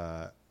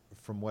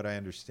from what I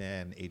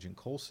understand, Agent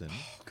Coulson,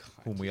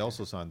 whom we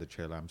also saw in the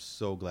trailer, I'm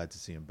so glad to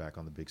see him back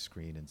on the big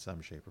screen in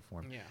some shape or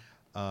form.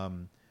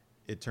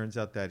 It turns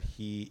out that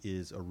he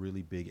is a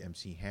really big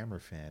MC Hammer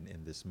fan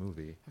in this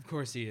movie. Of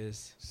course he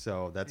is.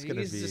 So that's going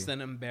to be... He's just an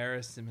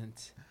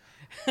embarrassment.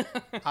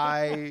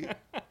 I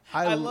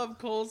love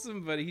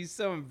Coulson, but he's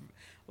so...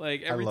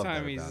 Like, every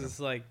time he's just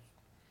like...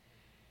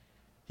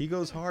 He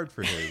goes hard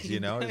for his, you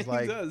know. It's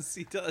like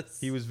He does.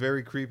 he was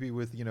very creepy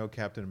with, you know,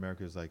 Captain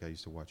America. Was like, I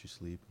used to watch you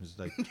sleep. It's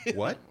like,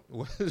 what?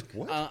 What?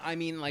 I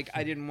mean, like,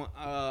 I didn't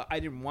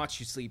watch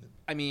you sleep.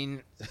 I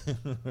mean,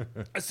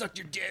 I sucked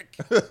your dick.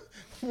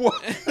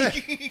 What?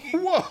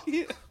 What?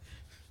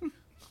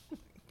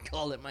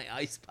 Call it my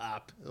ice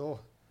pop. Oh.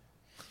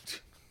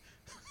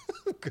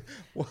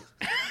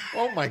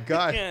 Oh my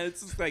God! Yeah,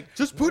 it's just like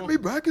Just put me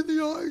back in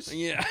the ice.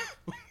 Yeah.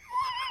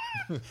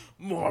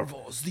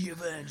 Marvel's The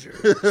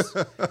Avengers.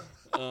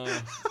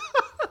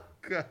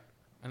 God.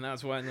 And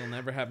that's why they'll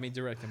never have me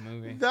direct a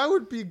movie. That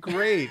would be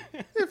great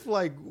if,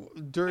 like,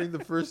 during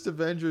the first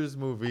Avengers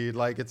movie,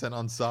 like, it's an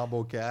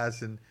ensemble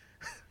cast and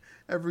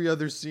every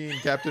other scene,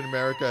 Captain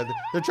America,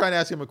 they're trying to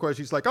ask him a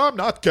question. He's like, I'm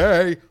not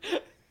gay.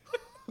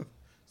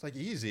 It's like,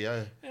 easy.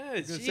 Yeah,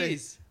 gonna say,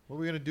 jeez. what are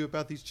we going to do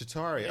about these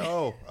Chitauri?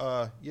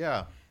 Oh,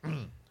 yeah.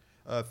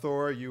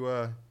 Thor, you,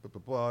 blah,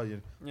 blah, blah,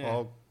 you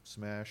all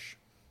smash.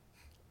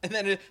 And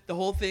then the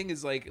whole thing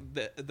is like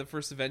the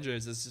first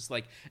Avengers is just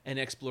like an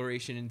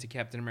exploration into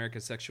Captain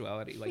America's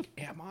sexuality. Like,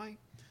 am I?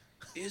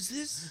 Is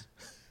this?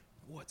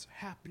 What's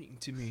happening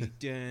to me?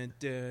 Dun,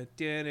 dun,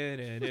 dun, dun,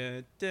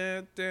 dun,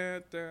 dun,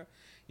 dun, dun.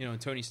 You know, and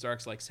Tony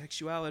Stark's like,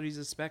 sexuality is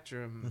a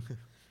spectrum.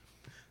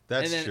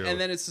 That's true. And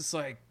then it's just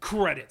like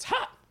credits.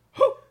 Ha!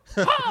 Hoo!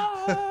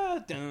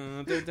 Ha!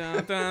 Dun, dun,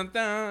 dun, dun,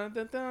 dun,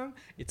 dun, dun.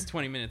 It's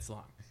 20 minutes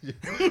long.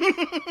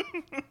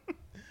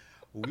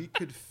 We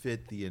could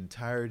fit the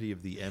entirety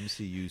of the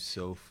MCU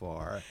so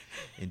far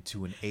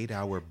into an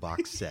 8-hour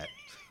box set.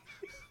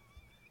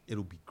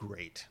 It'll be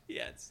great.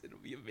 Yes, it'll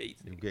be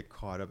amazing. You'll get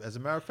caught up. As a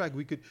matter of fact,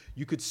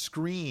 you could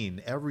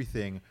screen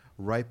everything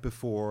right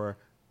before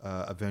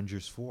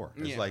Avengers 4.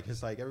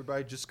 It's like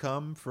everybody just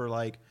come for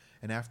like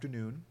an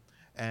afternoon,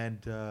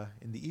 and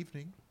in the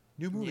evening,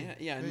 new movie.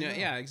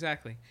 Yeah,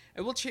 exactly.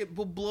 And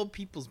we'll blow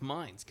people's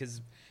minds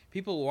because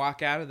people will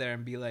walk out of there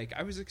and be like,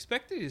 I was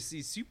expecting to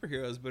see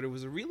superheroes, but it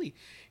was a really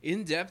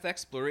in-depth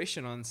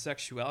exploration on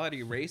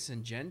sexuality, race,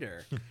 and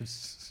gender.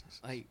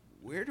 Like,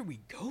 where do we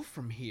go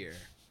from here?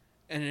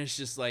 And it's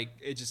just like,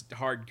 it just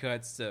hard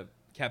cuts to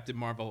Captain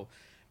Marvel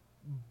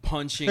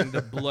punching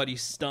the bloody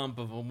stump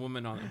of a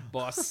woman on a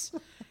bus.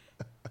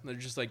 And they're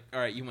just like, all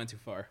right, you went too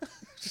far.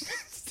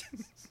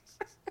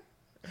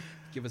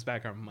 Give us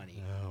back our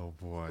money. Oh,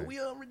 boy.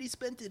 We already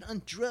spent it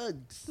on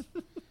drugs.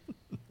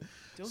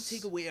 Don't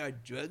take away our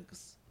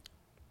drugs.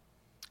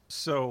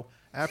 So,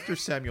 after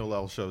Samuel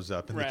L. shows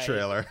up in the Right.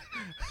 trailer,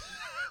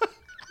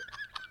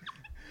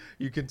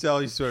 you can tell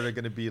he's sort of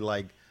going to be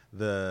like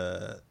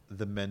the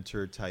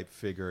mentor type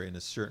figure in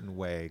a certain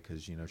way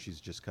because, you know,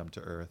 she's just come to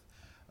Earth.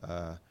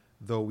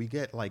 Though we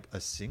get like a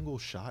single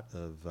shot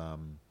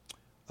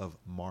of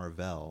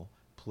Marvel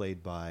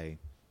played by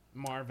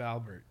Marv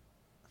Albert.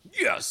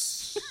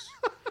 Yes.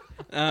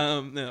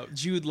 No,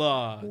 Jude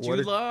Law.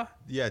 Jude Law?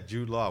 Yeah,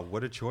 Jude Law.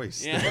 What a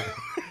choice. Yeah.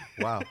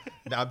 Wow.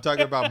 Now I'm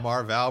talking about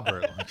Marv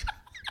Albert.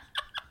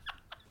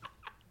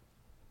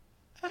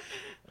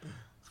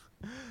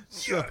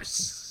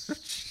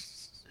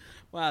 Yes.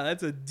 Wow,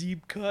 that's a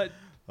deep cut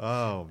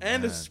Oh,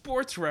 and a man.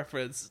 sports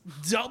reference.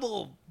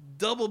 Double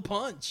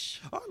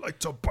punch. I like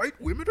to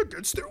bite women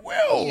against their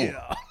will.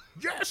 Yeah.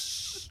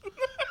 Yes.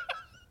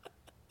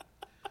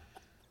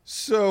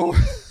 So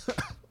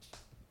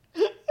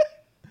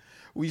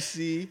we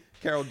see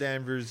Carol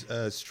Danvers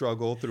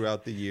struggle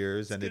throughout the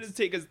years, and It's going to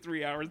take us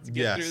 3 hours to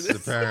get through yes,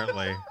 this.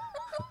 apparently.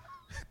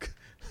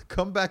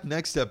 Come back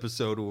next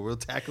episode where we'll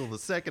tackle the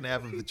second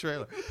half of the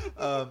trailer.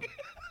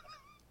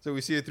 So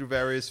we see her through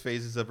various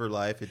phases of her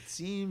life. It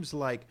seems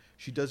like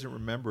she doesn't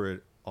remember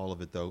it, all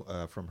of it,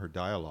 though, from her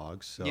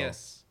dialogue. So,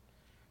 Yes.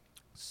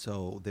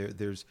 So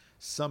there's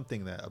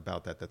something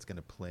about that that's going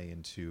to play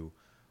into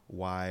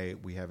why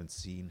we haven't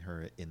seen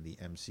her in the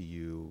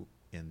MCU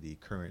in the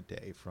current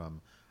day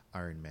from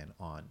Iron Man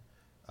on.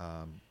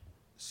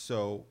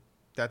 So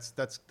that's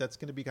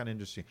going to be kind of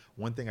interesting.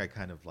 One thing I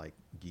kind of like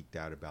geeked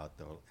out about,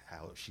 though,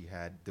 how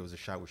there was a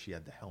shot where she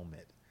had the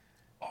helmet.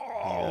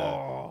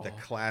 Oh. The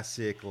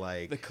classic,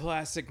 like... The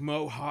classic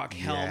Mohawk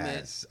helmet.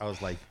 Yes. I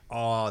was like,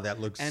 oh, that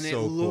looks And so it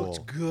cool.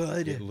 looked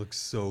good. It looks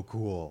so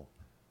cool.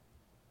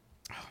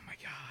 Oh my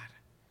god.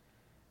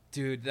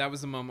 Dude, that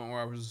was the moment where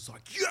I was just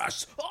like,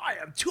 yes, I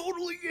am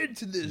totally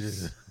into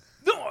this.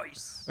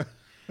 Nice.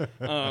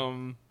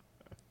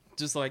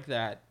 Just like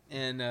that.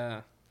 And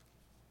I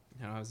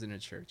was in a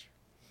church.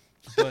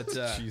 But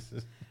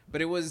Jesus.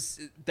 but it was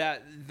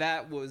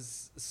that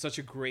was such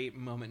a great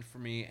moment for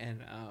me,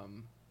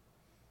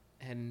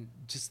 and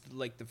just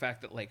like the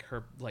fact that like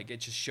her, like it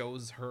just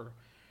shows her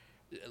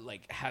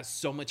like has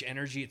so much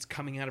energy, it's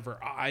coming out of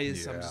her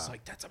eyes. I'm just Yeah.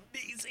 like, that's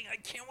amazing. I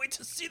can't wait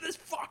to see this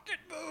fucking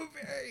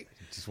movie.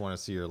 Just want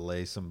to see her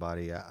lay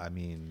somebody. I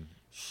mean,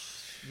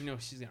 You know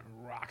she's gonna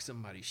rock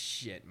somebody's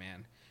shit,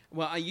 man.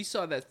 Well, you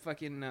saw that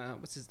fucking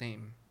what's his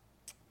name?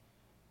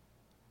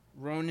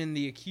 Ronan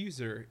the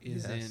Accuser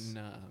is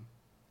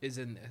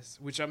in this,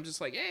 which I'm just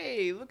like,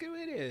 hey, look who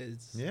it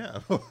is. yeah.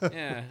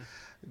 Yeah.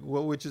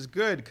 Well, which is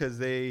good because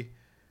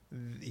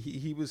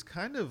he was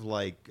kind of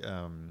like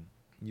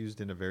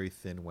used in a very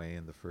thin way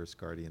in the first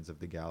Guardians of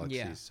the Galaxy.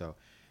 Yeah. So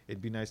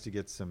it'd be nice to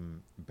get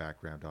some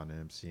background on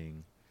him,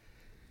 seeing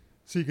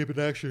him in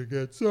action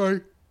again.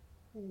 Sorry.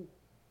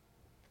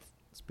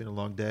 It's been a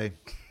long day.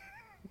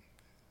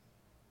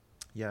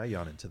 Yeah, I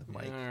yawn into the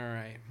mic. All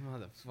right,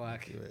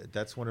 motherfucker.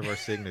 That's one of our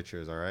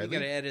signatures, all right? You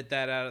gotta edit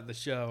that out of the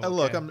show.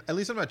 Look, okay? at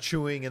least I'm not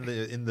chewing in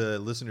the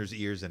listeners'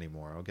 ears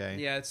anymore, okay?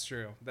 Yeah, it's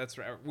true. That's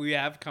right. We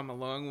have come a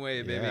long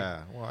way, baby.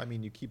 Yeah. Well, I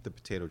mean, you keep the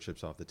potato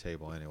chips off the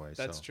table anyway.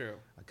 That's true.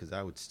 Because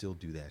I would still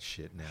do that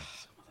shit now.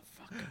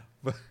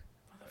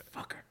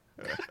 Motherfucker.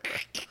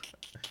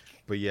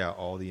 But yeah,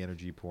 all the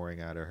energy pouring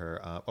out of her.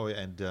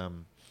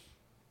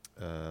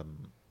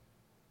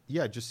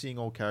 Yeah, just seeing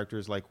old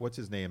characters like what's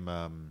his name,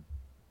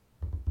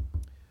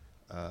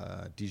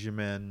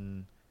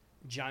 Digimon,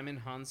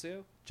 Jaimin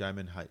Hansu.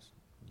 Jaimin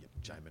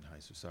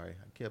Haisu. Sorry,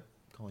 I kept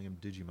calling him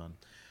Digimon.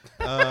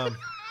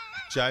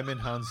 Jaimin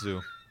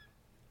Hansu.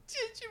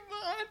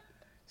 Digimon.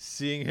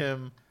 Seeing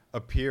him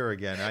appear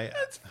again,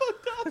 That's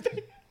fucked up.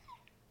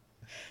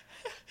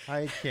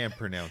 I can't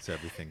pronounce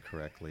everything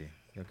correctly.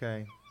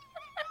 Okay,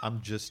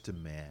 I'm just a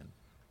man.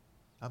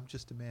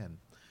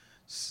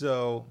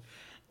 So.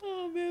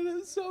 Oh man,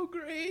 that's so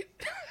great.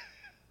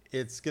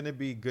 It's going to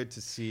be good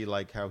to see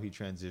like how he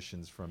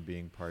transitions from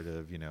being part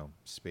of,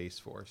 Space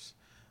Force.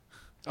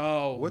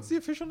 Oh, What's the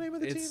official name of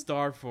the team? It's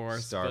Star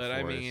Force. Star but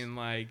I Force. mean,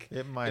 like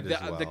It might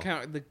the, as well.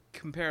 the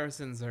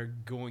comparisons are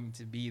going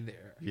to be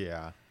there.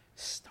 Yeah.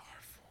 Star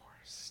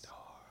Force.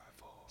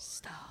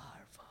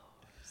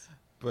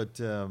 But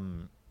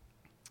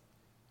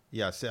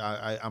yeah,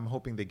 so I'm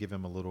hoping they give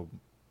him a little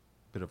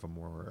bit of a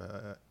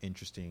more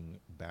interesting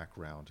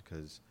background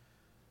because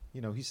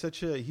he's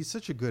such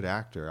a good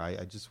actor.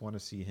 I just want to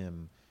see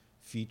him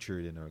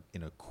featured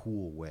in a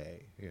cool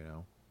way.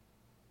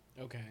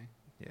 Okay.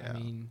 Yeah. I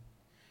mean,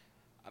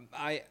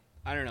 I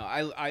don't know.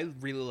 I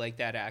really like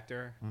that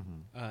actor,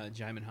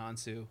 Jaimin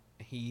Hansu.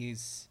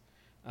 He's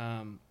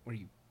what are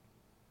you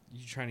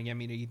trying to get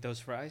me to eat those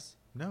fries?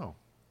 No.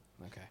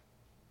 Okay.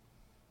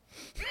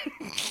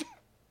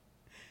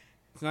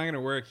 It's not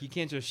gonna work. You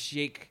can't just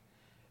shake,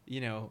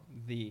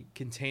 the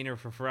container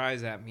for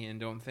fries at me and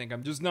don't think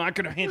I'm just not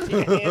gonna hand you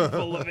a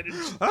handful of it. And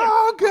just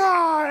Oh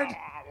God!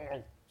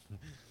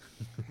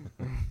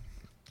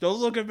 don't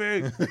look at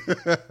me.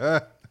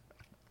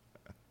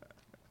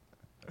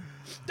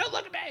 Don't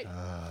look at me.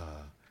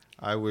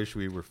 I wish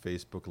we were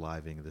Facebook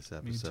Living this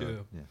episode.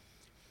 too. Yeah.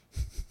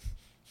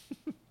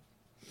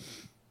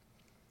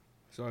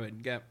 So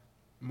I'd get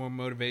more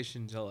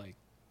motivation to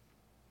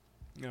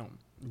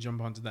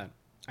jump onto that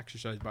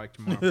exercise bike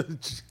tomorrow.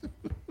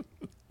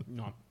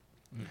 No.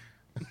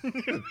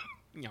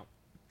 No.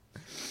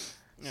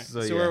 Right,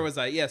 So, so yeah. where was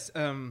I? Yes.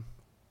 I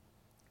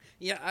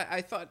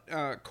thought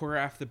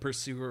Koraf the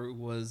Pursuer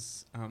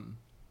was.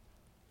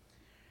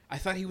 I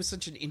thought he was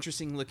such an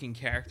interesting looking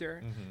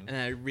character, and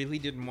I really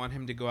didn't want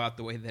him to go out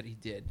the way that he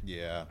did.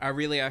 Yeah. I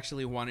really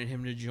actually wanted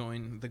him to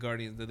join the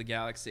Guardians of the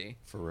Galaxy.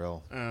 For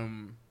real.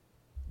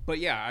 But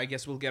yeah, I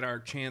guess we'll get our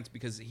chance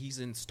because he's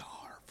in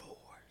Star Force.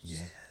 Yeah,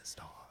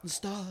 Star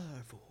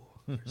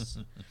Force.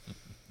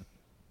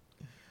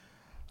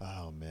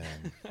 Oh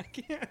man. I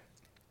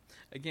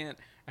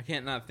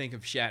can't not think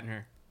of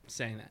Shatner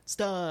saying that.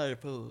 Star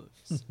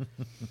Force.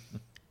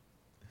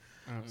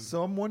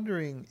 So I'm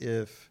wondering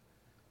if,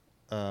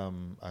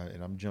 and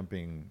I'm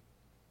jumping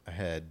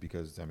ahead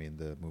because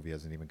the movie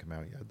hasn't even come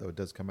out yet, though it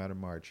does come out in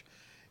March.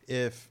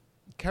 If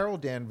Carol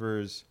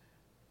Danvers,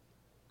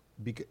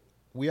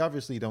 we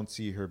obviously don't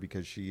see her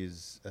because she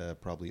is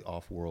probably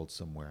off-world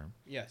somewhere.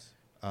 Yes.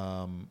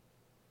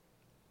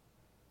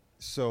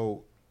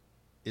 So,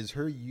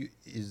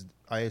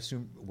 I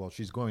assume? Well,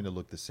 she's going to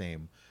look the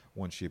same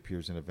once she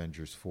appears in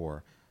Avengers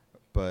 4,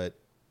 but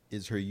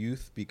is her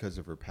youth because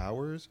of her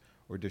powers,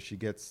 or does she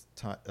get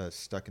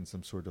stuck in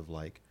some sort of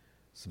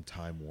some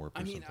time warp? Or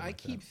something I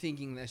keep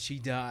thinking that she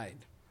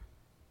died.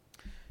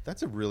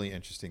 That's a really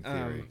interesting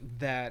theory.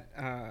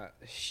 That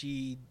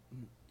she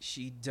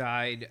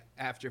died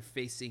after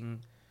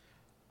facing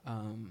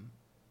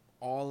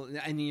all.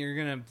 And you're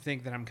gonna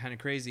think that I'm kind of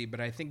crazy, but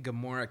I think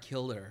Gamora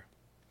killed her.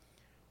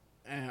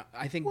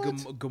 I think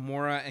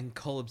Gamora and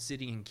Cull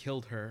Obsidian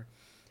killed her,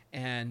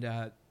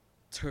 and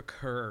took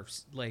her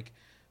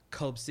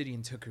Cull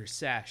Obsidian took her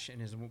sash,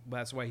 and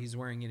that's why he's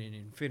wearing it in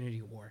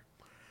Infinity War.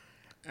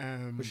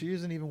 But she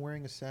isn't even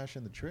wearing a sash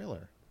in the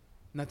trailer.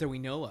 Not that we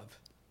know of.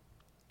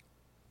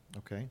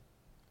 Okay.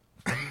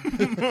 I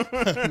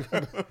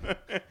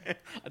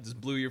just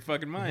blew your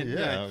fucking mind.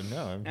 Yeah,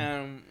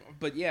 no.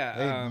 But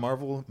yeah. Hey,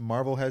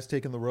 Marvel has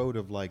taken the road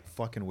of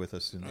fucking with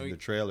us in the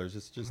trailers.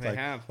 It's just They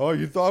have. oh,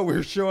 you thought we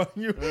were showing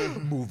you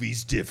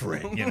movies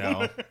different,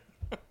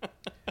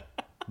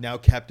 Now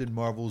Captain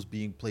Marvel's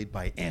being played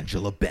by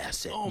Angela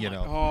Bassett,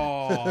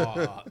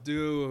 Oh,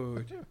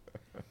 dude.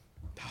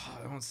 Oh,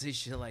 don't say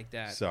shit like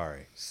that.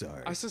 Sorry.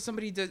 I saw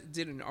somebody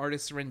did an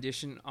artist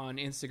rendition on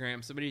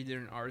Instagram. Somebody did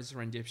an artist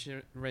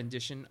rendition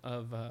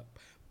of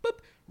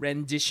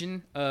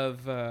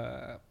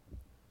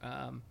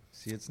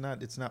See, it's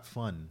not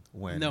fun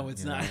when No,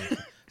 it's not.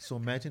 So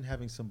imagine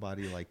having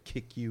somebody like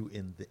kick you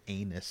in the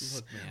anus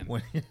Look,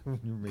 man. when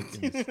you're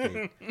making a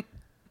mistake.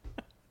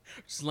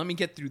 Just let me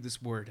get through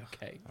this word,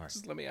 okay? All right.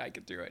 Just let me. I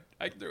can do it.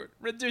 I can do it.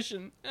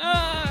 Rendition.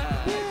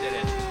 Ah, I did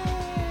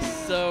it.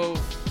 So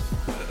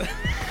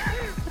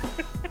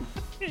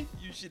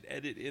you should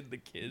edit in the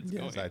kids.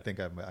 Yes, going. I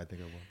think I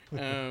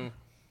will.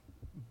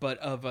 But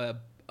of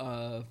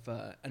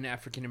an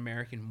African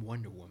American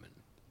Wonder Woman,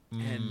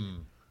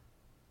 and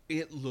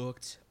it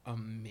looked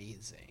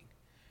amazing.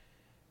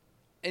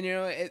 And you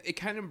know, it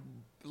kind of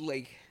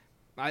like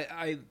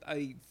I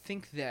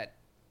think that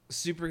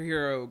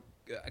superhero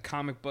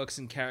comic books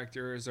and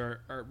characters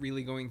are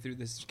really going through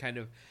this kind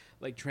of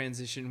like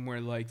transition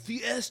where like the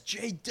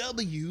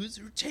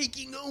SJWs are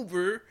taking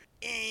over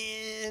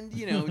and,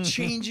 you know,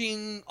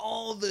 changing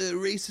all the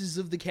races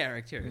of the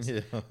characters. Yeah.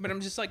 But I'm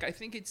just like, I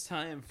think it's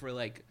time for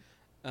like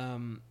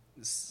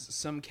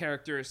some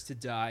characters to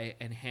die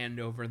and hand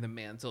over the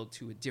mantle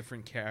to a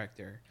different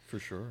character. For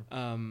sure.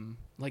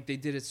 Like they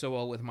did it so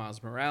well with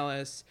Miles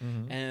Morales,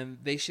 and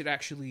they should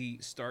actually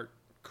start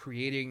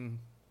creating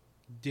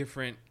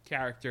different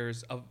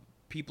characters of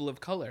people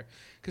of color.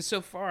 Because so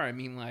far, I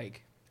mean,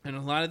 like, in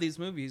a lot of these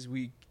movies,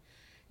 we,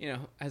 you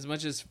know, as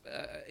much as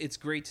it's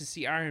great to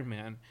see Iron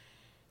Man,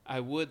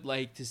 I would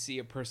like to see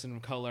a person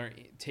of color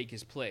take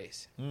his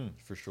place.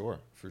 For sure.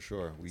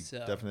 We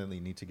definitely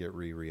need to get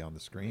Riri on the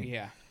screen.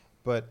 Yeah.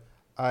 But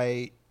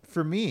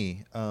for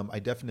me, I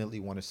definitely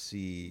want to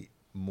see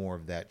more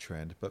of that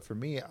trend. But for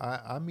me,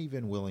 I'm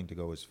even willing to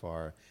go as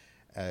far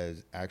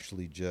as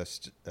actually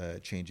just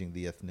changing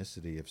the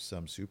ethnicity of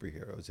some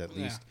superheroes, at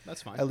least.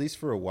 That's fine. At least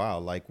for a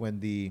while. Like when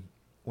the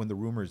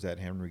rumors that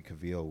Henry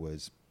Cavill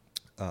was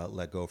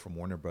let go from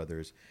Warner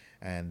Brothers,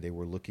 and they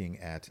were looking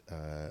at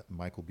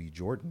Michael B.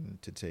 Jordan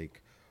to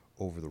take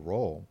over the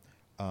role.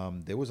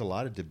 There was a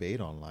lot of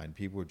debate online.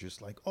 People were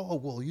just like, oh,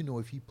 well, you know,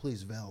 if he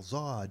plays Val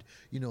Zod,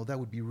 you know, that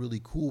would be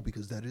really cool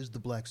because that is the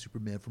Black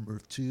Superman from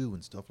Earth 2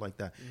 and stuff like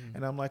that.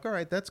 And I'm like, all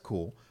right, that's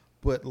cool.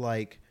 But,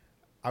 like,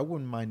 I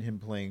wouldn't mind him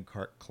playing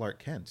Clark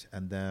Kent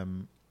and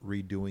them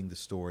redoing the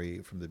story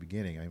from the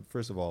beginning. I mean,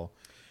 first of all,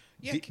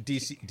 Yeah,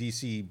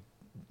 DC,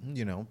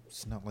 you know,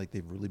 it's not like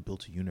they've really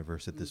built a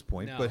universe at this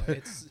point. No, but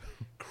it's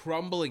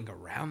crumbling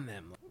around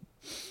them.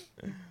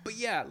 But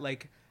yeah,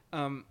 like,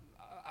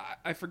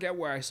 I forget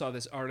where I saw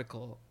this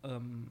article.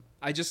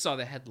 I just saw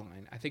the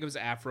headline. I think it was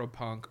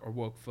Afropunk or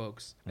Woke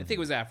Folks. I think it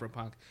was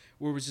Afropunk,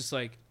 where it was just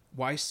like,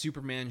 why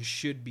Superman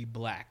should be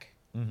black.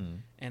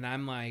 And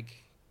I'm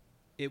like,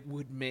 it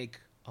would make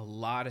a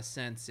lot of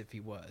sense if he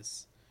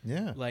was.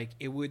 Yeah. Like,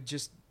 it would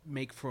just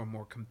make for a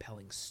more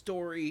compelling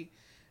story.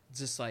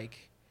 Just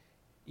like,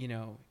 you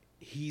know,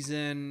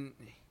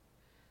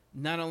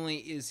 not only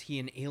is he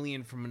an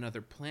alien from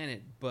another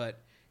planet,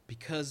 but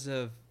because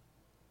of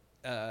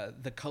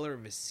the color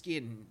of his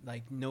skin,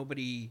 like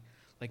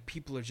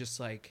people are just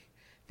like,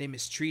 they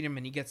mistreat him,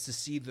 and he gets to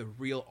see the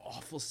real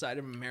awful side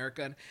of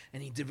America,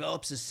 and he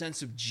develops a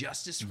sense of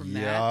justice from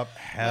that. Yup,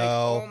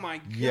 hell, like, oh my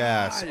god,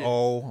 yes,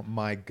 oh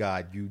my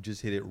god, you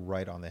just hit it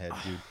right on the head,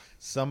 dude.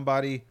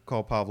 Somebody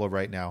call Pablo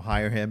right now,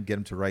 hire him, get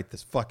him to write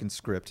this fucking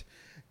script,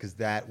 because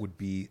that would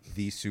be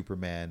the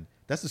Superman.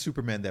 That's the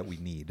Superman that we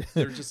need.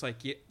 They're just like,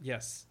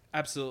 yes,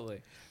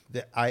 absolutely.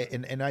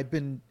 I've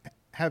been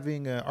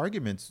having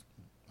arguments.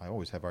 I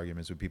always have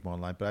arguments with people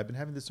online, but I've been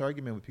having this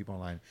argument with people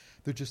online.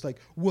 They're just like,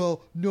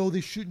 well, no,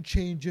 they shouldn't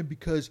change him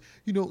because,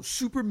 you know,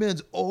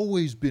 Superman's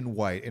always been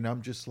white. And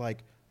I'm just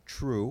like,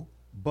 true.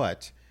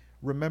 But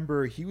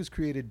remember, he was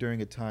created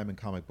during a time in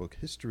comic book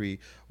history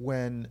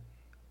when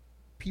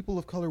people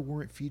of color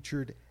weren't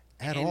featured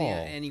at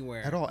all.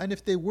 Anywhere. At all. And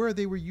if they were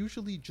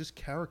usually just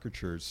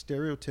caricatures,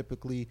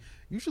 stereotypically,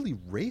 usually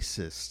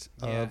racist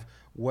of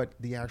what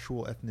the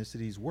actual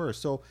ethnicities were.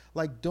 So,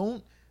 like,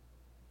 don't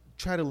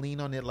try to lean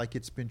on it like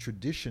it's been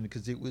tradition,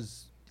 because it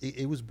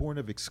was born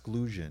of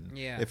exclusion,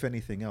 if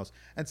anything else.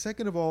 And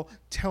second of all,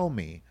 tell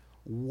me,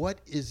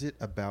 what is it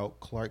about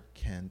Clark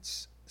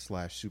Kent's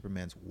 /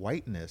 Superman's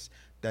whiteness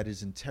that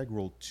is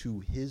integral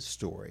to his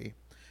story?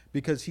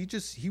 Because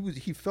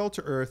he fell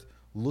to earth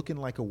looking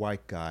like a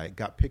white guy,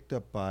 got picked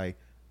up by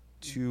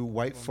two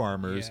white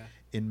farmers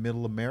in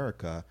middle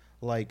America.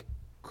 Like,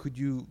 could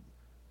you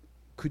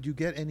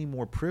get any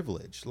more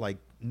privilege? Like,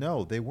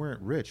 no, they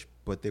weren't rich,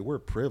 but they were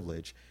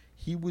privileged.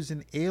 He was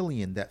an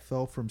alien that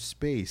fell from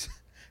space,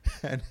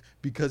 and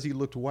because he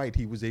looked white,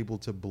 he was able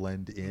to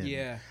blend in.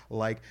 Yeah.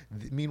 Like,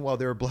 meanwhile,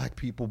 there are black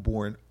people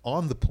born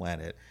on the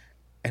planet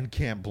and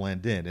can't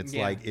blend in. It's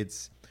like,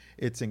 it's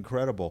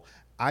incredible.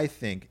 I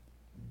think,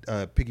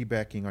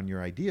 piggybacking on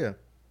your idea,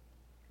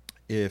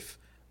 if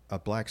a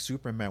black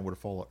Superman were to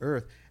fall to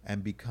Earth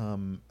and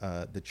become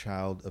the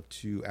child of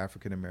two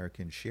African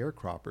American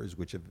sharecroppers,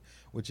 which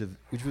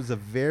was a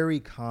very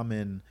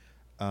common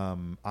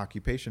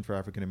occupation for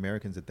African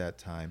Americans at that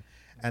time,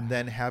 and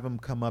then have him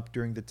come up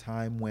during the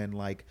time when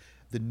like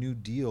the New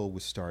Deal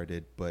was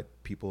started,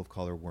 but people of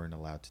color weren't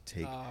allowed to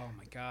take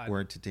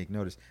weren't to take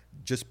notice.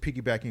 Just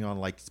piggybacking on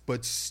like,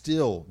 but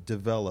still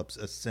develops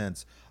a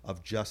sense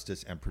of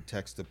justice and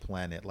protects the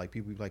planet. Like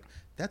people be like,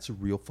 that's a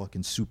real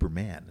fucking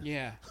Superman.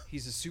 Yeah,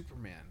 he's a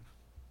Superman.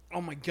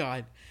 Oh my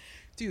god,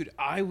 dude,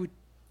 I would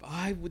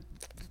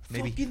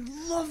fucking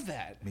love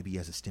that. Maybe he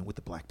has a stint with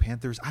the Black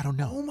Panthers. I don't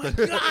know. Oh my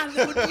god,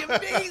 that would be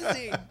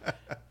amazing.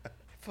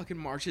 Fucking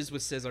marches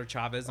with Cesar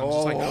Chavez. I'm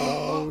just like,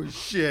 oh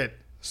shit.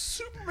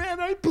 Superman,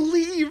 I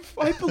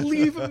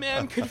believe a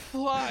man could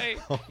fly.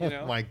 You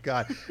know? Oh my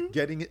god,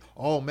 getting it.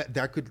 Oh man,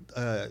 that could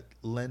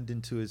lend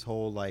into his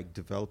whole like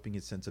developing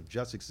his sense of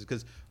justice.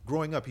 Because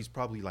growing up, he's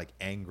probably like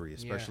angry,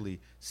 especially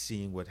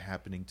seeing what's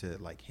happening to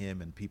like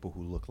him and people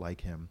who look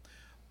like him.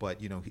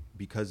 But you know,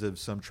 because of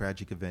some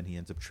tragic event, he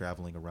ends up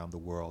traveling around the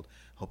world,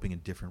 helping in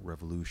different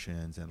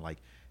revolutions and like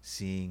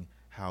seeing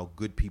how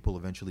good people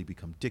eventually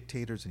become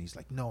dictators, and he's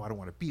like, no, I don't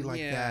want to be like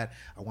that.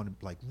 I want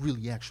to like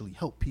really actually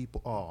help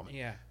people. Oh man.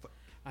 Yeah,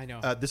 I know.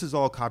 This is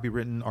all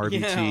copywritten, RBT.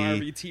 Yeah,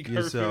 RBT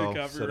copywritten.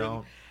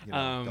 So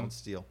don't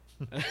steal.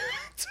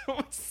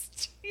 Don't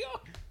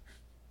steal.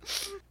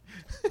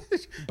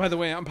 By the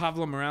way, I'm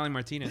Pablo Morales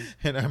Martinez,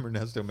 and I'm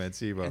Ernesto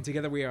Mancibo, and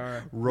together we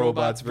are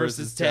Robots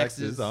versus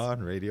Texas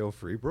on Radio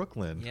Free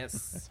Brooklyn.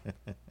 Yes.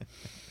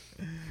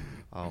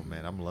 Oh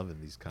man, I'm loving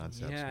these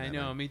concepts. Yeah, man. I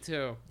know, me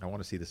too. I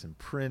want to see this in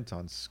print,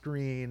 on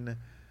screen,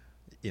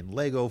 in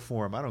Lego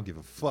form. I don't give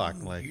a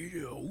fuck. Like,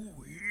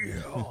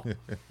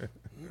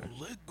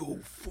 Lego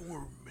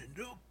forming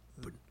up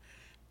and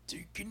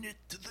taking it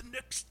to the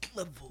next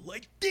level.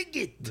 I dig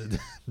it.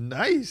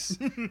 Nice,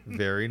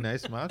 very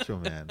nice, Macho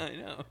Man. I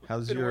know.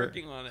 How's Been your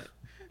working on it?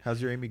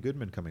 How's your Amy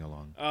Goodman coming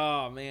along?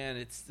 Oh man,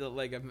 it's still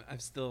like I'm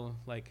still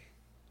like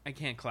I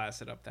can't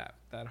class it up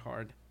that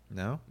hard.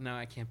 No,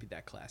 I can't be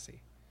that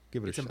classy.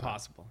 give it It's a shot.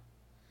 impossible.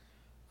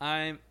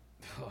 I'm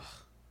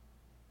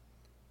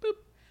boop.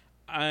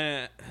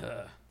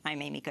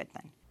 I'm Amy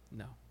Goodman.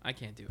 No, I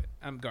can't do it.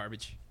 I'm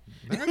garbage.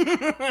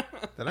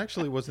 That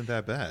actually wasn't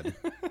that bad.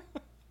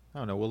 I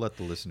don't know. We'll let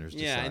the listeners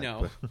decide. Yeah, I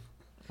know. but-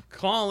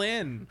 Call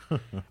in.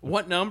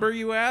 What number,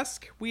 you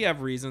ask? We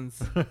have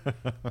reasons.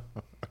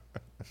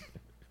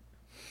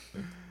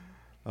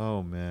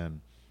 Oh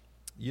man,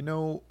 you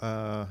know,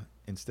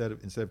 instead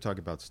of talking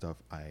about stuff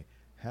I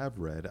have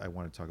read, I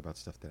want to talk about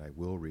stuff that I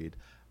will read.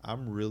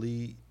 I'm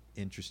really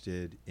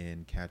interested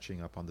in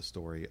catching up on the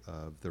story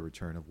of the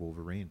return of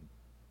Wolverine.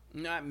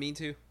 Me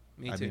too.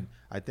 Me I too. mean,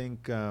 I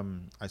think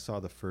I saw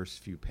the first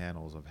few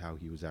panels of how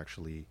he was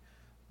actually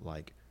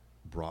like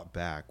brought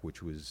back,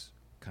 which was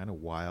kind of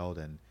wild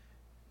and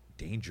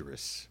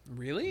dangerous.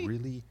 Really?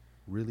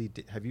 Really.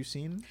 Have you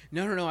seen?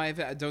 No.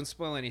 Don't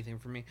spoil anything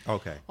for me.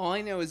 Okay. All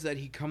I know is that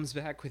he comes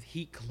back with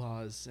heat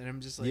claws, and I'm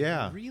just like,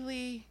 Yeah.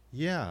 Really?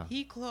 Yeah.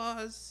 Heat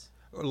claws?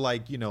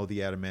 Like, you know, the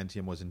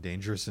adamantium wasn't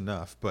dangerous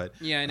enough, but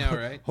Yeah, I know,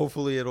 right?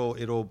 hopefully there'll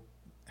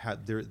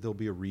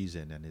be a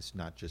reason, and it's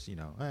not just, you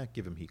know,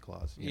 give him heat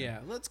claws. you know. Yeah,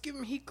 let's give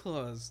him heat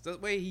claws.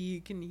 That way he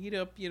can heat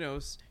up,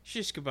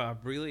 shish kebab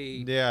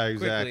really Yeah,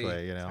 quickly.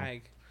 exactly, you know.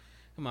 Like,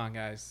 come on,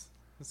 guys.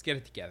 Let's get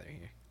it together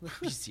here. Let's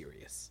be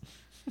serious.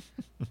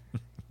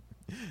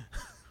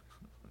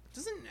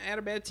 Doesn't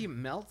adamantium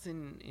melt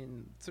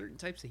in certain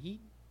types of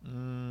heat?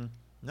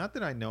 Not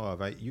that I know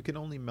of. You can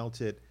only melt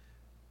it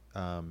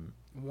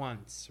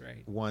Once,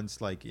 right?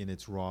 once, like in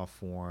its raw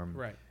form,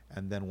 Right.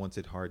 and then once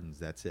it hardens,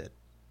 that's it.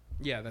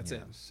 Yeah, that's Yeah,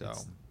 it. so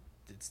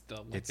it's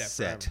like it's that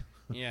set. forever.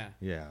 Yeah.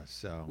 Yeah.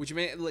 So Which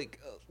made like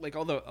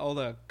all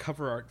the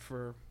cover art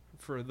for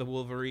the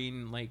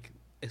Wolverine like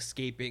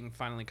escaping,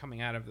 finally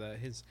coming out of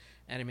his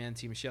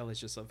adamantium shell is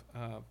just of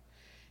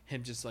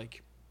him just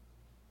like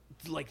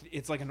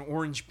it's like an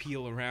orange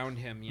peel around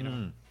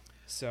him,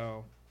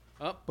 So,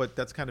 but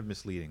that's kind of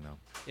misleading, though.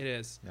 it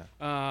is.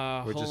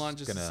 Yeah. We're Hold on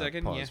just a gonna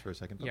second. Pause Yeah. for a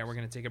second. Yeah, folks. we're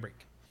gonna take a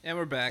break, and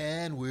we're back.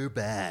 And we're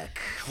back.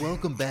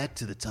 Welcome back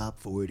to the top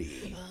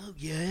 40. Oh,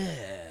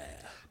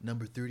 yeah.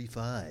 Number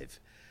 35.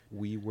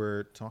 We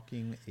were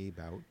talking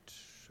about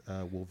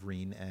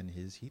Wolverine and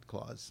his heat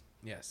claws.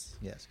 Yes.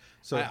 Yes.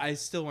 So I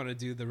still want to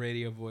do the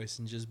radio voice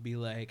and just be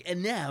like,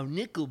 and now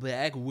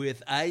Nickelback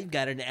with "I've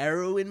got an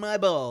arrow in my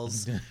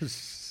balls."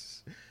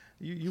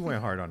 you went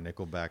hard on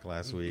Nickelback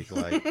last week.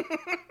 Like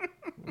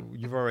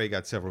you've already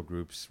got several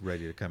groups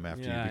ready to come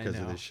after you because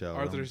of this show.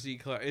 Arthur C.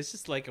 Clarke. It's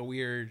just like a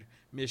weird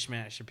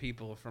mishmash of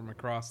people from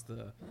across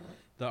the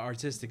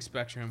artistic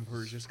spectrum who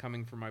are just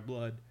coming for my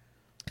blood.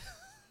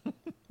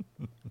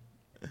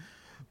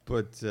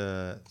 But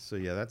so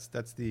yeah, that's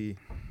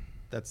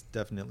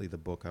definitely the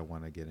book I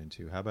want to get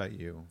into. How about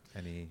you?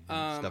 Any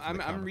stuff? in the I'm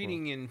comic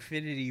reading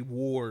Infinity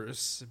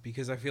Wars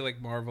because I feel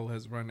like Marvel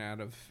has run out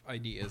of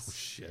ideas. world?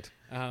 Shit.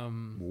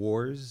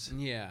 Wars?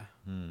 Yeah.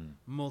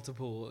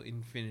 Multiple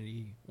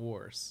Infinity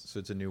Wars. So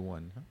it's a new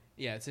one. Huh?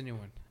 Yeah, it's a new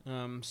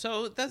one.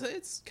 So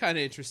it's kind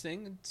of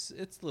interesting.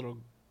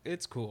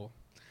 It's cool.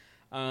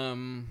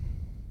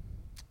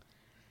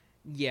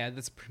 Yeah,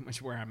 that's pretty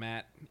much where I'm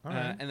at. All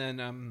right. And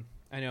then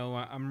I know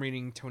I'm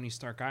reading Tony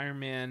Stark Iron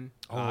Man,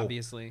 Oh.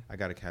 obviously. I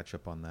got to catch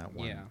up on that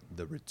one. Yeah.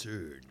 The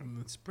Return.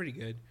 It's pretty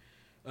good.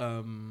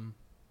 And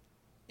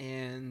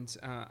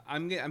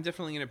I'm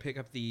definitely going to pick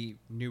up the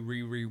new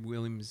Riri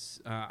Williams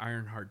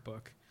Ironheart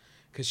book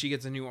because she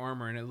gets a new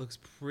armor and it looks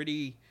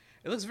pretty.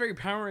 It looks very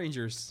Power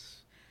Rangers.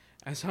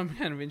 So I'm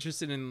kind of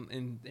interested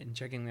in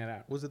checking that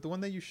out. Was it the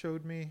one that you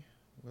showed me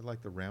with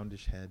like the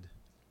roundish head?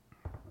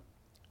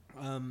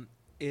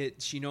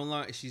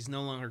 She's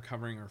no longer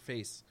covering her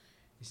face.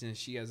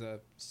 She has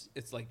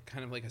it's like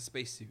kind of like a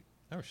spacesuit.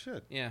 Oh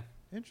shit! Yeah,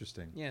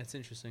 Interesting. yeah, it's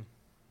interesting.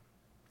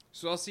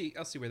 So I'll see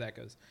where that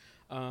goes.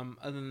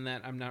 Other than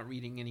that, I'm not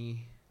reading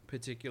any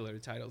particular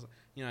titles.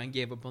 I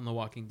gave up on The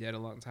Walking Dead a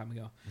long time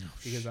ago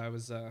because I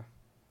was, the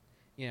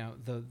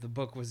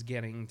book was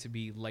getting to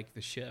be like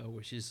the show,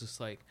 which is just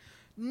like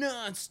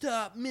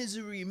nonstop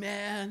misery,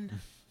 man.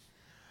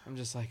 I'm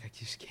just like, I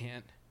just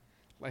can't.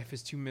 Life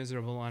is too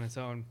miserable on its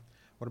own.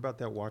 What about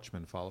that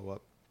Watchmen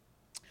follow-up?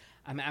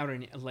 I'm out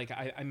on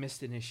I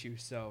missed an issue,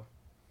 so,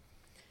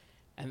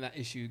 and that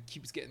issue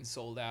keeps getting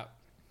sold out.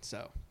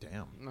 So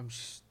Damn. I'm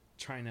just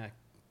trying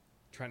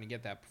to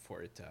get that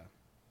before it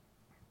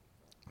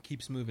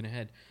keeps moving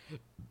ahead.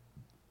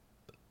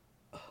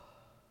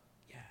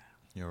 Yeah.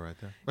 You all right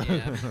there?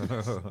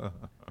 Yeah.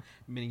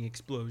 Mini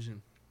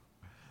explosion.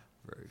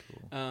 Very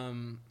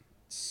cool.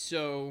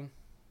 So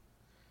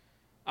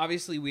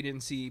obviously we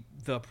didn't see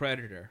The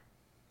Predator.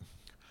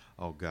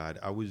 Oh God,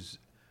 I was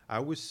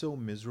so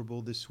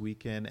miserable this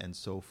weekend and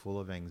so full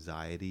of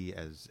anxiety,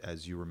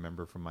 as you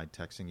remember from my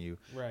texting you,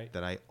 Right.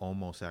 that I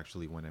almost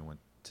actually went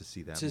to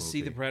see that To movie.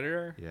 see The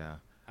Predator? Yeah.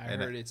 I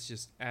And heard it's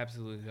just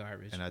absolute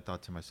garbage. And I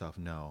thought to myself,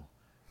 no,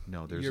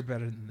 You're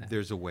better than that.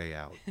 there's a way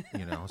out,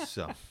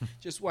 so.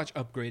 Just watch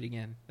Upgrade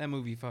again. That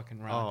movie fucking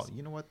Oh, rocks.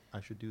 you know what? I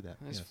should do that.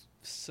 That's Yes.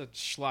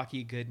 such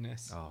schlocky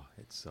goodness. Oh,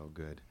 it's so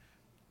good.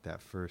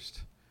 That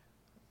first,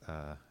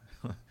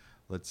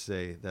 let's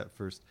say that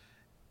first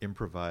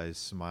improvised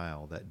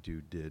smile that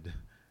dude did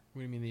What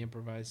do you mean the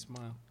improvised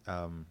smile?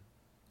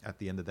 at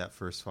the end of that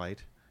first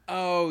fight.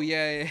 Oh,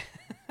 yeah.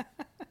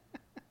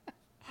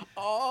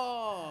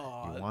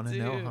 Oh, You want to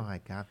know how I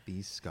got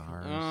these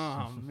scars?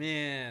 Oh,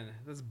 man.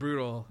 That's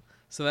brutal.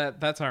 So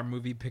that's our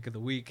movie pick of the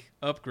week,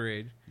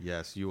 Upgrade.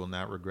 Yes, you will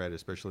not regret it,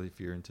 especially if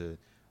you're into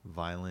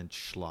violent,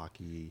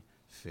 schlocky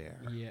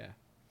fare. Yeah.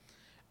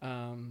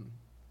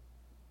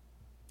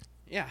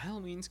 Yeah,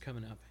 Halloween's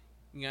coming up.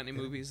 You got any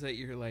movies that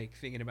you're like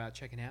thinking about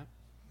checking out?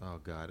 Oh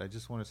God, I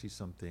just want to see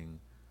something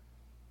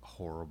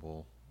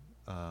horrible.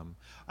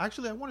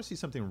 Actually, I want to see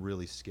something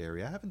really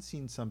scary. I haven't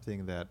seen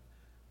something that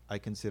I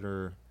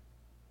consider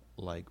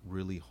like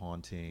really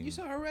haunting. You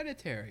saw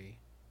Hereditary.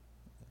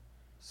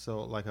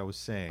 So, like I was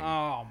saying,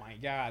 Oh my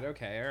God.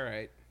 Okay. All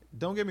right.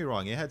 don't get me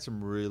wrong, it had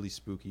some really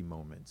spooky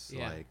moments,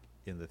 Yeah. like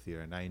in the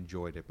theater, and I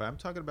enjoyed it. But I'm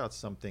talking about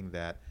something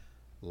that,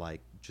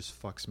 like,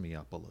 just fucks me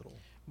up a little.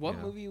 What you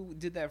know? movie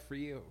did that for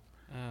you?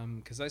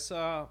 Because we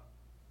saw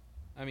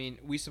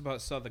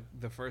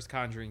the first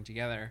Conjuring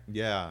together,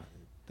 Yeah,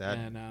 that.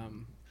 and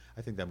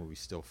I think that movie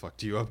still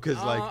fucked you up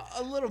because, like,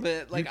 a little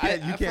bit. Like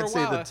you can't for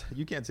a while,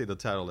 you can't say the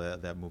title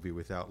of that movie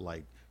without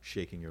like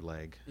shaking your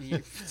leg.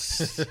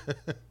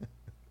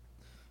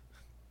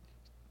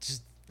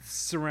 Just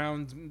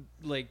surround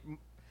like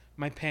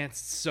my pants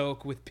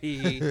soak with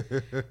pee.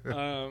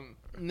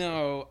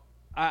 No,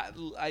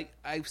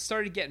 I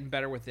started getting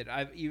better with it.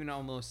 I've even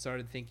almost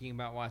started thinking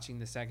about watching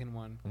the second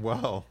one.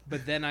 Wow.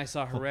 But then I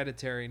saw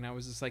Hereditary, and I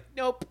was just like,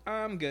 nope,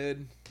 I'm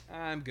good.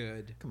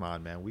 Come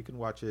on, man. We can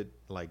watch it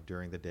like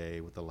during the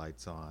day with the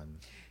lights on.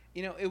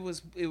 It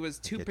was two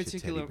Get your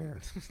particular. teddy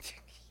bear.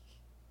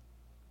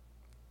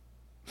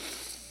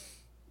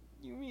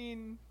 You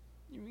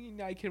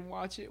mean I can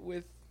watch it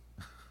with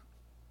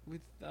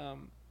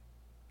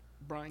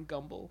Brian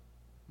Gumble,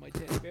 my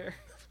teddy bear?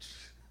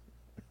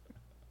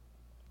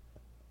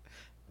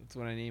 That's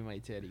what I name my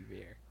teddy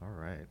bear. All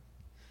right.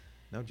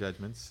 No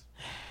judgments.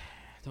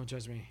 Don't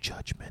judge me.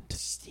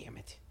 Judgment. Damn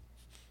it.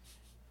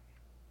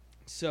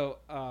 So,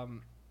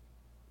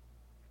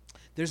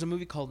 there's a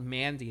movie called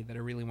Mandy that I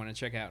really want to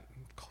check out,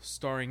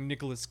 starring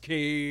Nicolas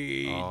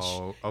Cage.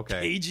 Oh,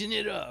 okay. Caging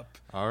it up.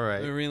 All I right.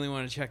 really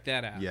want to check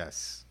that out.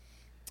 Yes.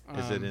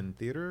 Is it in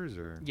theaters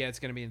or? Yeah, it's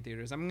gonna be in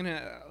theaters. I'm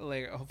gonna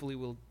hopefully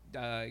we'll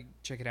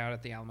check it out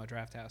at the Alamo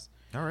Drafthouse.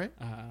 All right.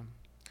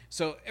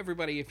 So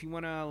everybody, if you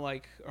want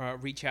to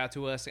reach out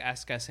to us,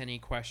 ask us any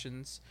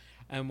questions,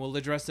 and we'll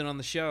address it on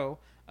the show.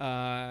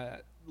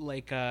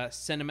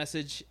 Send a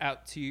message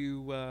out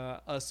to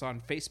us on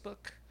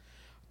Facebook,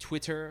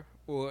 Twitter,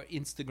 or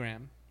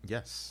Instagram,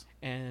 Yes.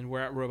 and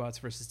we're at Robots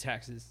versus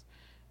Taxes.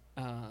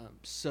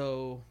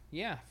 So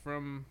yeah,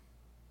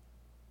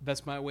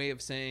 that's my way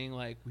of saying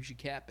we should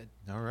cap it.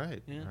 All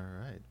right. Yeah. All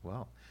right.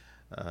 Well,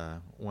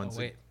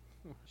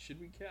 Should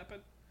we cap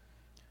it?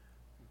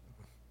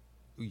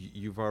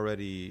 You've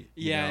already,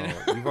 Yeah,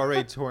 I know. you've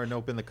already torn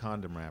open the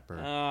condom wrapper.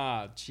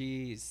 Oh,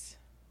 jeez.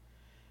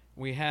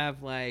 We have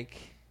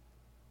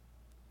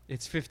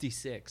it's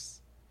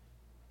 56.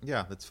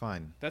 Yeah, that's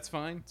fine. That's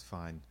fine. It's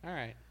fine. All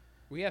right.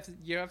 You have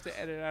to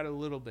edit out a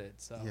little bit.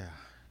 So Yeah,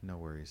 no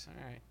worries. All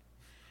right.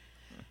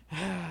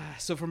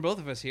 So from both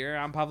of us here,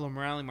 I'm Pablo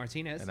Morales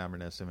Martinez. And I'm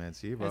Ernesto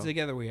Mancebo. And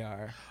together we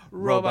are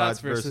Robots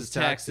versus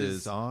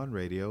Taxes on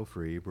Radio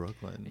Free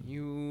Brooklyn.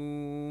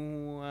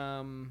 You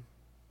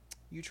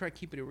try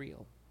keeping it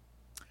real.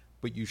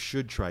 But you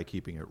should try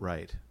keeping it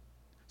right.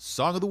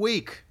 Song of the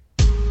Week.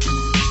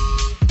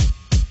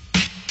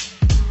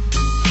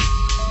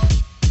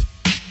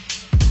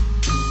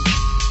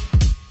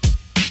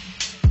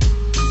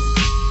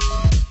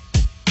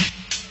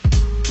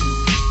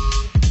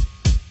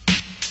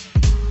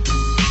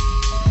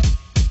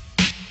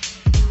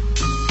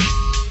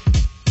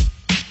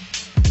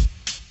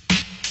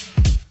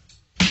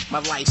 My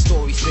life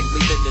story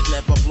strictly business,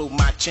 never blew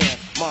my chance.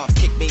 Mom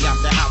kicked me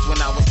out the house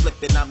when I was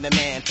flipping, I'm the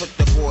man. Put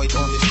the boys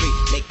on the street,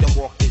 make them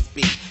walk this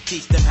beat.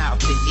 Teach them how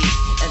to eat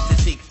and to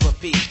seek for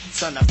peace.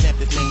 Son, I stamp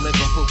this name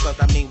living proof cause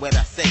I mean what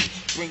I say.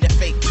 Bring the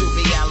fake to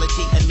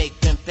reality and make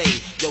them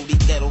pay. Yo, these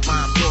ghetto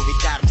rhyme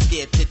stories got them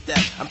scared to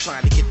death. I'm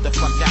trying to get the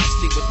fuck out,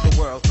 see what the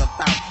world's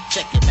about.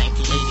 Check it,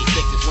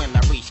 1986 is when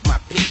I reach my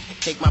peak.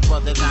 Take my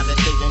brothers out of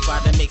state and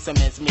try to make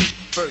some ends meet.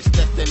 First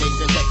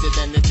destination Texas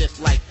and it's just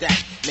like that.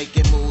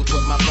 Making moves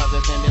with my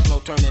brothers and there's no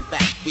turning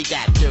back. We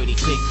got 36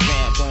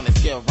 grams on the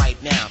scale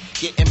right now.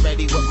 Getting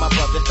ready with my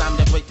brothers, time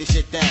to break this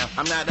shit down.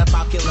 I'm not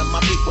about killing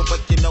my people, but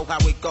you know how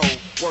it go.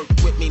 Work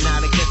with me, not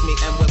against me,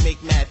 and we'll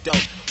make mad dough.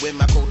 With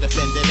my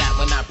co-defender that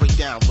when I break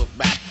down with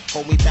rap.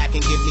 Hold me back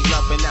and give me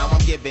love, and now I'm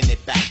giving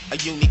it back. A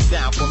unique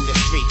sound from the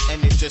street,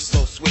 and it's just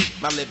so sweet.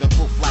 My living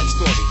proof like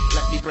story,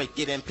 let me break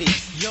it in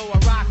peace. Yo, I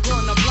rock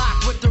on the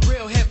block with the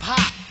real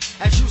hip-hop.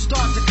 As you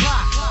start to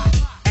clock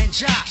and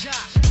jock.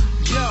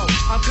 Yo,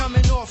 I'm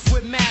coming off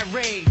with mad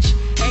rage.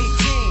 18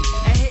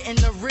 and hitting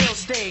the real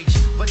stage.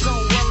 But don't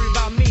worry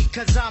about me,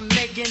 cause I'm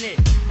making it.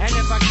 And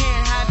if I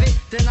can't have it,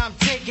 then I'm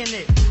taking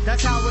it.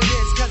 That's how it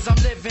is, cause I'm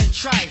living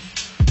trife.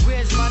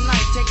 Where's my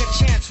knife? Take a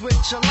chance with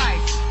your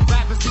life.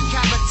 Rappers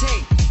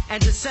decapitate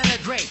and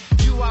disintegrate.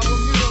 You I will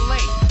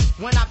mutilate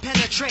when I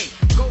penetrate.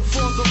 Go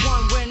for the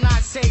one when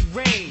I say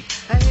raid.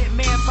 A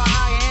hitman for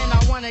hire and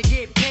I wanna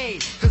get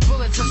paid. Cause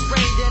bullets are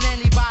sprayed and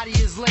anybody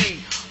is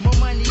laid. More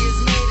money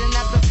is made and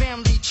that's the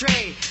family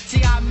trade.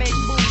 See, I make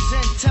moves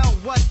and tell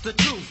what's the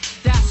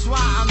truth. That's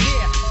why I'm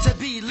here to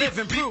be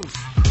living proof.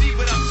 Leave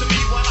it up to me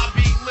while I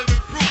be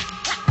living proof.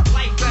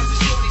 Life as a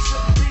shorty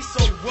shouldn't be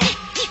so rough.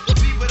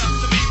 Leave it up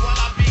to me while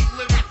I be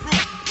living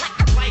proof.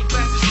 Life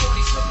as a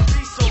shorty shouldn't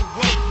be so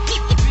rough.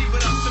 Leave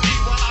it up to me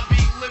while I be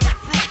living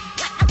proof.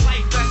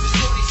 Life as a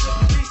shorty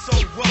shouldn't be so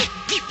rough.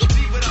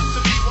 Leave it up to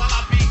me while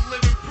I be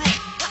living proof.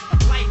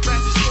 Life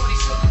as a shorty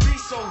shouldn't be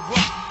so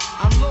rough.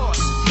 I'm lost,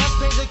 must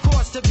pay the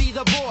cost to be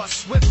the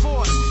boss. With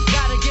force,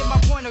 gotta get my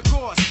point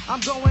across. I'm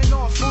going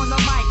off on the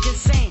mic,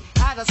 insane,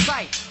 out of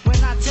sight.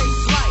 When I take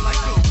flight,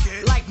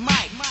 like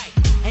Mike.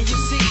 And you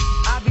see,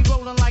 I be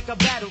rolling like a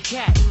battle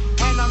cat.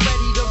 And I'm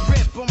ready to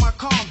rip on my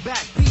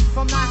combat. Beef,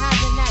 I'm not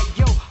having that,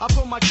 yo, I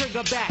pull my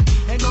trigger back.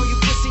 And all you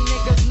pussy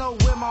niggas know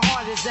where my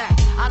heart is at.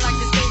 I like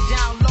to stay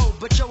down low,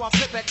 but yo, I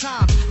flip at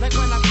times. Like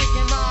when I'm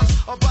kicking rhymes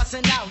or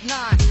busting out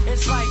nine.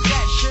 It's like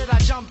that shit, I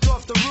jumped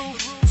off the roof.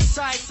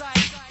 Sight,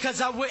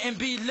 cause I wouldn't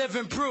be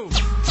living proof.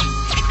 Kick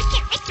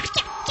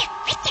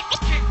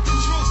the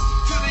truth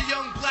to the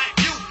young black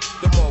youth.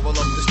 The moral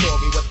of the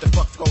story, what the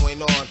fuck's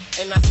going on?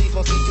 And I see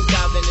from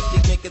C2000 if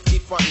these niggas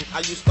keep frontin'.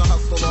 I used to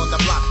hustle on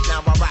the block, now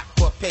I rock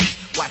for pace.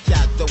 Watch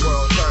out, the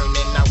world turn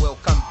and I will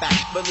come back.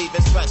 Believe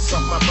it's fresh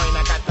off my brain,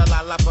 I got the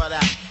la for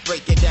that.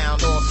 Breaking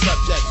down all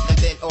subjects and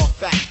then all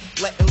facts.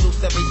 Letting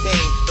loose everything,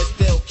 but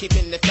still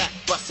keeping the fact.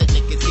 Bustin'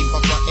 niggas keep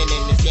on frontin'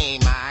 in this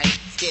game, aight?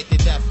 Scared to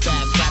death,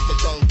 fast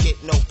rappers don't get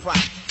no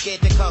pride.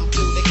 Scared to come to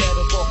the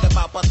ghetto, talk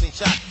about busting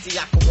shots. See,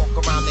 I can walk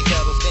around the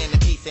ghetto, stand in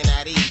peace and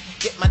at ease.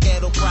 Get my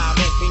ghetto crowd